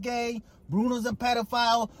Bruno's gay, Bruno's a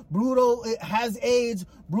pedophile, Bruno has AIDS,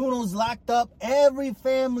 Bruno's locked up. Every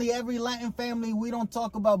family, every Latin family, we don't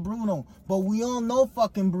talk about Bruno, but we all know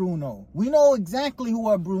fucking Bruno. We know exactly who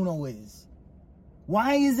our Bruno is.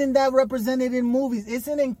 Why isn't that represented in movies? It's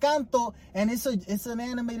an Encanto, and it's an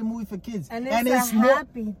animated movie for kids. And it's a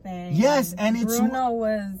happy thing. Yes, and it's... Bruno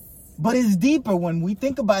was... But it's deeper. When we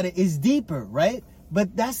think about it, it's deeper, right?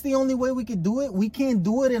 But that's the only way we could do it. We can't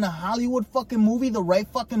do it in a Hollywood fucking movie the right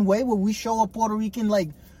fucking way, where we show a Puerto Rican,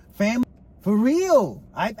 like, family. For real.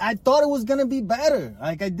 I thought it was going to be better.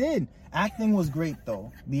 Like, I did. Acting was great,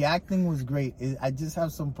 though. The acting was great. I just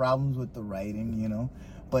have some problems with the writing, you know?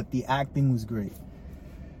 But the acting was great.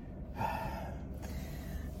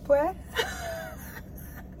 What?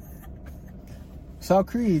 Saw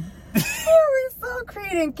Creed. We saw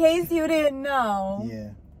Creed, in case you didn't know. Yeah.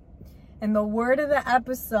 And the word of the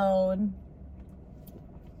episode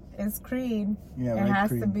is Creed. Yeah, it right, has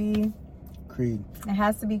Creed. to be Creed. It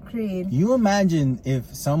has to be Creed. You imagine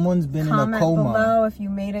if someone's been in a coma. Comment below if you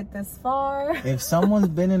made it this far. If someone's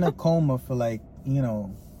been in a coma for, like, you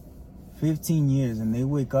know, 15 years, and they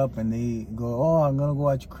wake up and they go, oh, I'm gonna go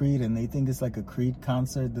watch Creed, and they think it's like a Creed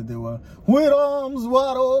concert that they were with arms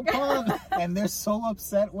wide open, and they're so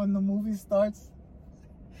upset when the movie starts,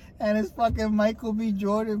 and it's fucking Michael B.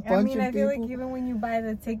 Jordan punching people. I feel like even when you buy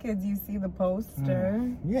the tickets, you see the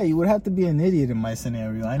poster. Yeah, you would have to be an idiot in my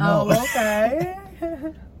scenario. I know. Oh, okay.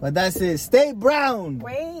 But that's it. Stay brown.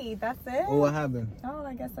 Wait, that's it? Oh, what happened? Oh,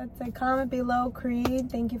 I guess that's it. Comment below,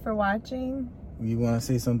 Creed. Thank you for watching. You want to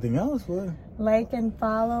say something else? What? Like and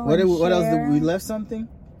follow. What else did we left something?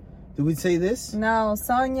 Did we say this? No,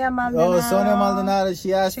 Sonia Maldonado. Oh, Sonia Maldonado.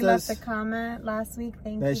 She asked us. She left a comment last week.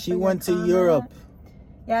 Thank you. That she went to Europe.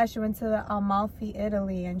 Yeah, she went to the Amalfi,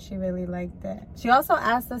 Italy, and she really liked it. She also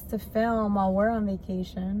asked us to film while we're on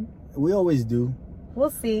vacation. We always do. We'll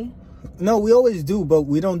see. No, we always do, but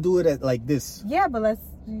we don't do it at like this. Yeah, but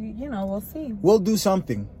we'll see. We'll do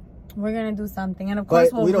something. We're going to do something. And of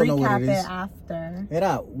course, we'll recap it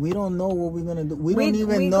after. We don't know what we're going to do. We don't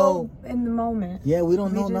even know. Go in the moment. Yeah, we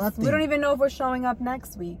don't know nothing. We don't even know if we're showing up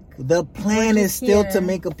next week. The plan is still to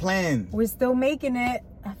make a plan. We're still making it.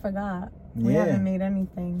 I forgot. We haven't made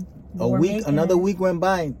anything. Another week went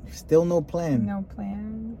by. Still no plan. No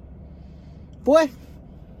plan. Boy.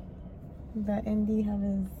 Let Indy have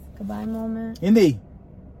his goodbye moment. Indy,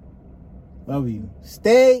 love you.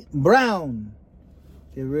 Stay brown.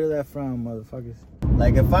 Get rid of that frown, motherfuckers.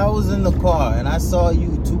 Like, if I was in the car and I saw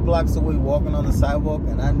you 2 blocks away walking on the sidewalk,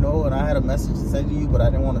 and I know and I had a message to say to you, but I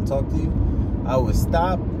didn't want to talk to you, I would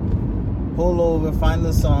stop, pull over, find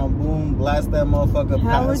the song, boom, blast that motherfucker,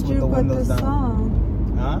 pass with the windows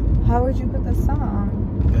down. Huh? How would you put the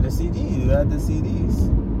song? Get a CD. You had the CDs.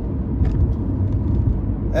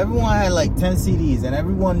 Everyone had like 10 CDs, and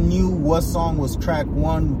everyone knew what song was track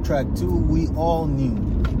 1, track 2. We all knew.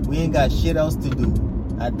 We ain't got shit else to do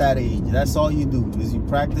at that age. That's all you do is you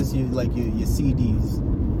practice your CDs.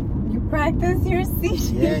 You practice your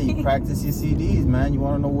CDs? Yeah, you practice your CDs, man. You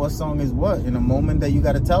want to know what song is what in a moment that you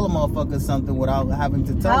got to tell a motherfucker something without having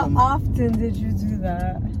to tell them. How often did you do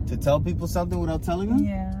that? To tell people something without telling them?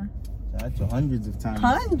 Yeah. That's hundreds of times.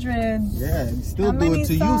 Hundreds? Yeah, and still do it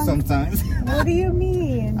to you sometimes. What do you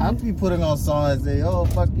mean? I'll be putting on songs and say, oh,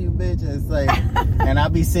 fuck you, bitch. And it's like, and I'll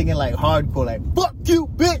be singing like hardcore, like, fuck you,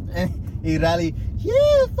 bitch. And he rally,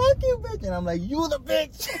 yeah, fuck you, bitch. And I'm like, you the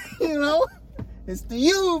bitch. You know? It's to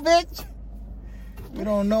you, bitch. You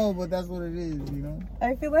don't know, but that's what it is, you know?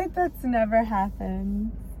 I feel like that's never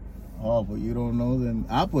happened. Oh, but you don't know, then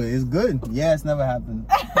it's good. Yeah, it's never happened.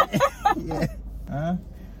 Yeah. Huh?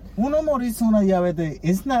 Uno morirse una diabetes,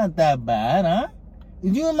 it's not that bad, huh?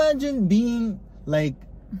 If you imagine being like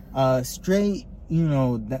straight, you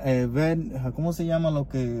know, ¿cómo se llama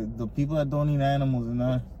the people that don't eat animals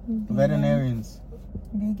and veterinarians?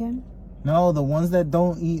 Vegan? No, the ones that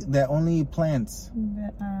don't eat, that only eat plants.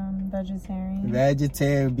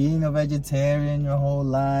 Vegetarian. Being a vegetarian your whole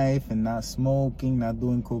life and not smoking, not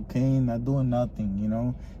doing cocaine, not doing nothing, you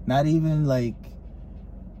know? Not even like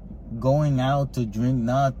going out to drink,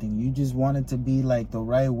 nothing. You just want it to be like the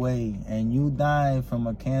right way, and you die from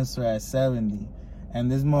a cancer at 70, and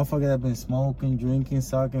this motherfucker that been smoking, drinking,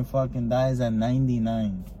 sucking, fucking dies at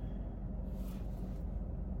 99.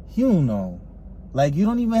 You know, like, you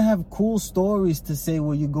don't even have cool stories to say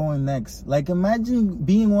where you're going next. Like, imagine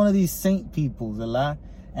being one of these saint peoples a lot,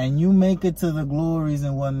 and you make it to the glories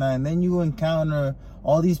and whatnot, and then you encounter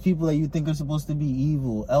all these people that you think are supposed to be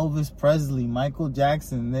evil, Elvis Presley, Michael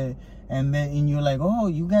Jackson, and you're like, oh,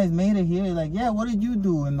 you guys made it here. Like, yeah, what did you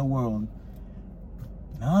do in the world?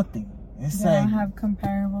 Nothing. It's they don't have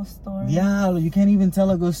comparable stories. Yeah, you can't even tell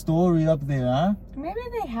a good story up there, huh? Maybe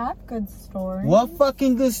they have good stories. What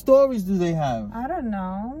fucking good stories do they have? I don't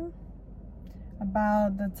know.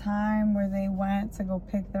 About the time where they went to go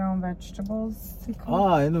pick their own vegetables to cook. Oh,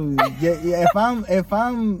 I know. Yeah. If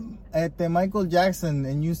I'm at the Michael Jackson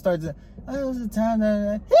and you start to, oh, it was a time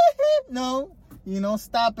that no, you know,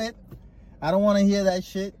 stop it. I don't want to hear that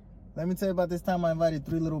shit. Let me tell you about this time I invited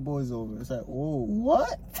 3 little boys over. It's like, whoa,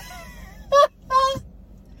 what?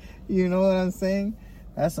 You know what I'm saying?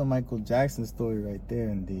 That's a Michael Jackson story right there,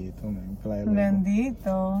 indeed.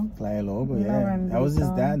 Bendito. Yeah. That was his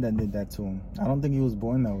dad that did that to him. I don't think he was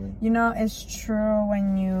born that way. You know, it's true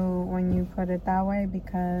when you put it that way,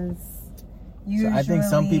 because usually... So I think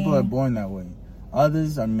some people are born that way.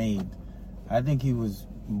 Others are made. I think he was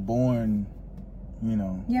born, you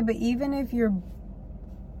know. Yeah, but even if you're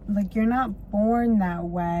not born that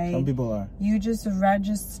way. Some people are. You just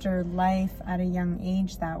register life at a young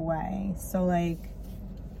age that way. So, like,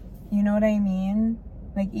 you know what I mean?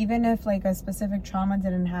 Like, even if, like, a specific trauma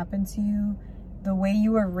didn't happen to you, the way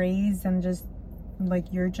you were raised and just,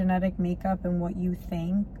 like, your genetic makeup and what you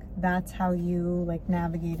think, that's how you, like,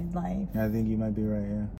 navigated life. I think you might be right, yeah.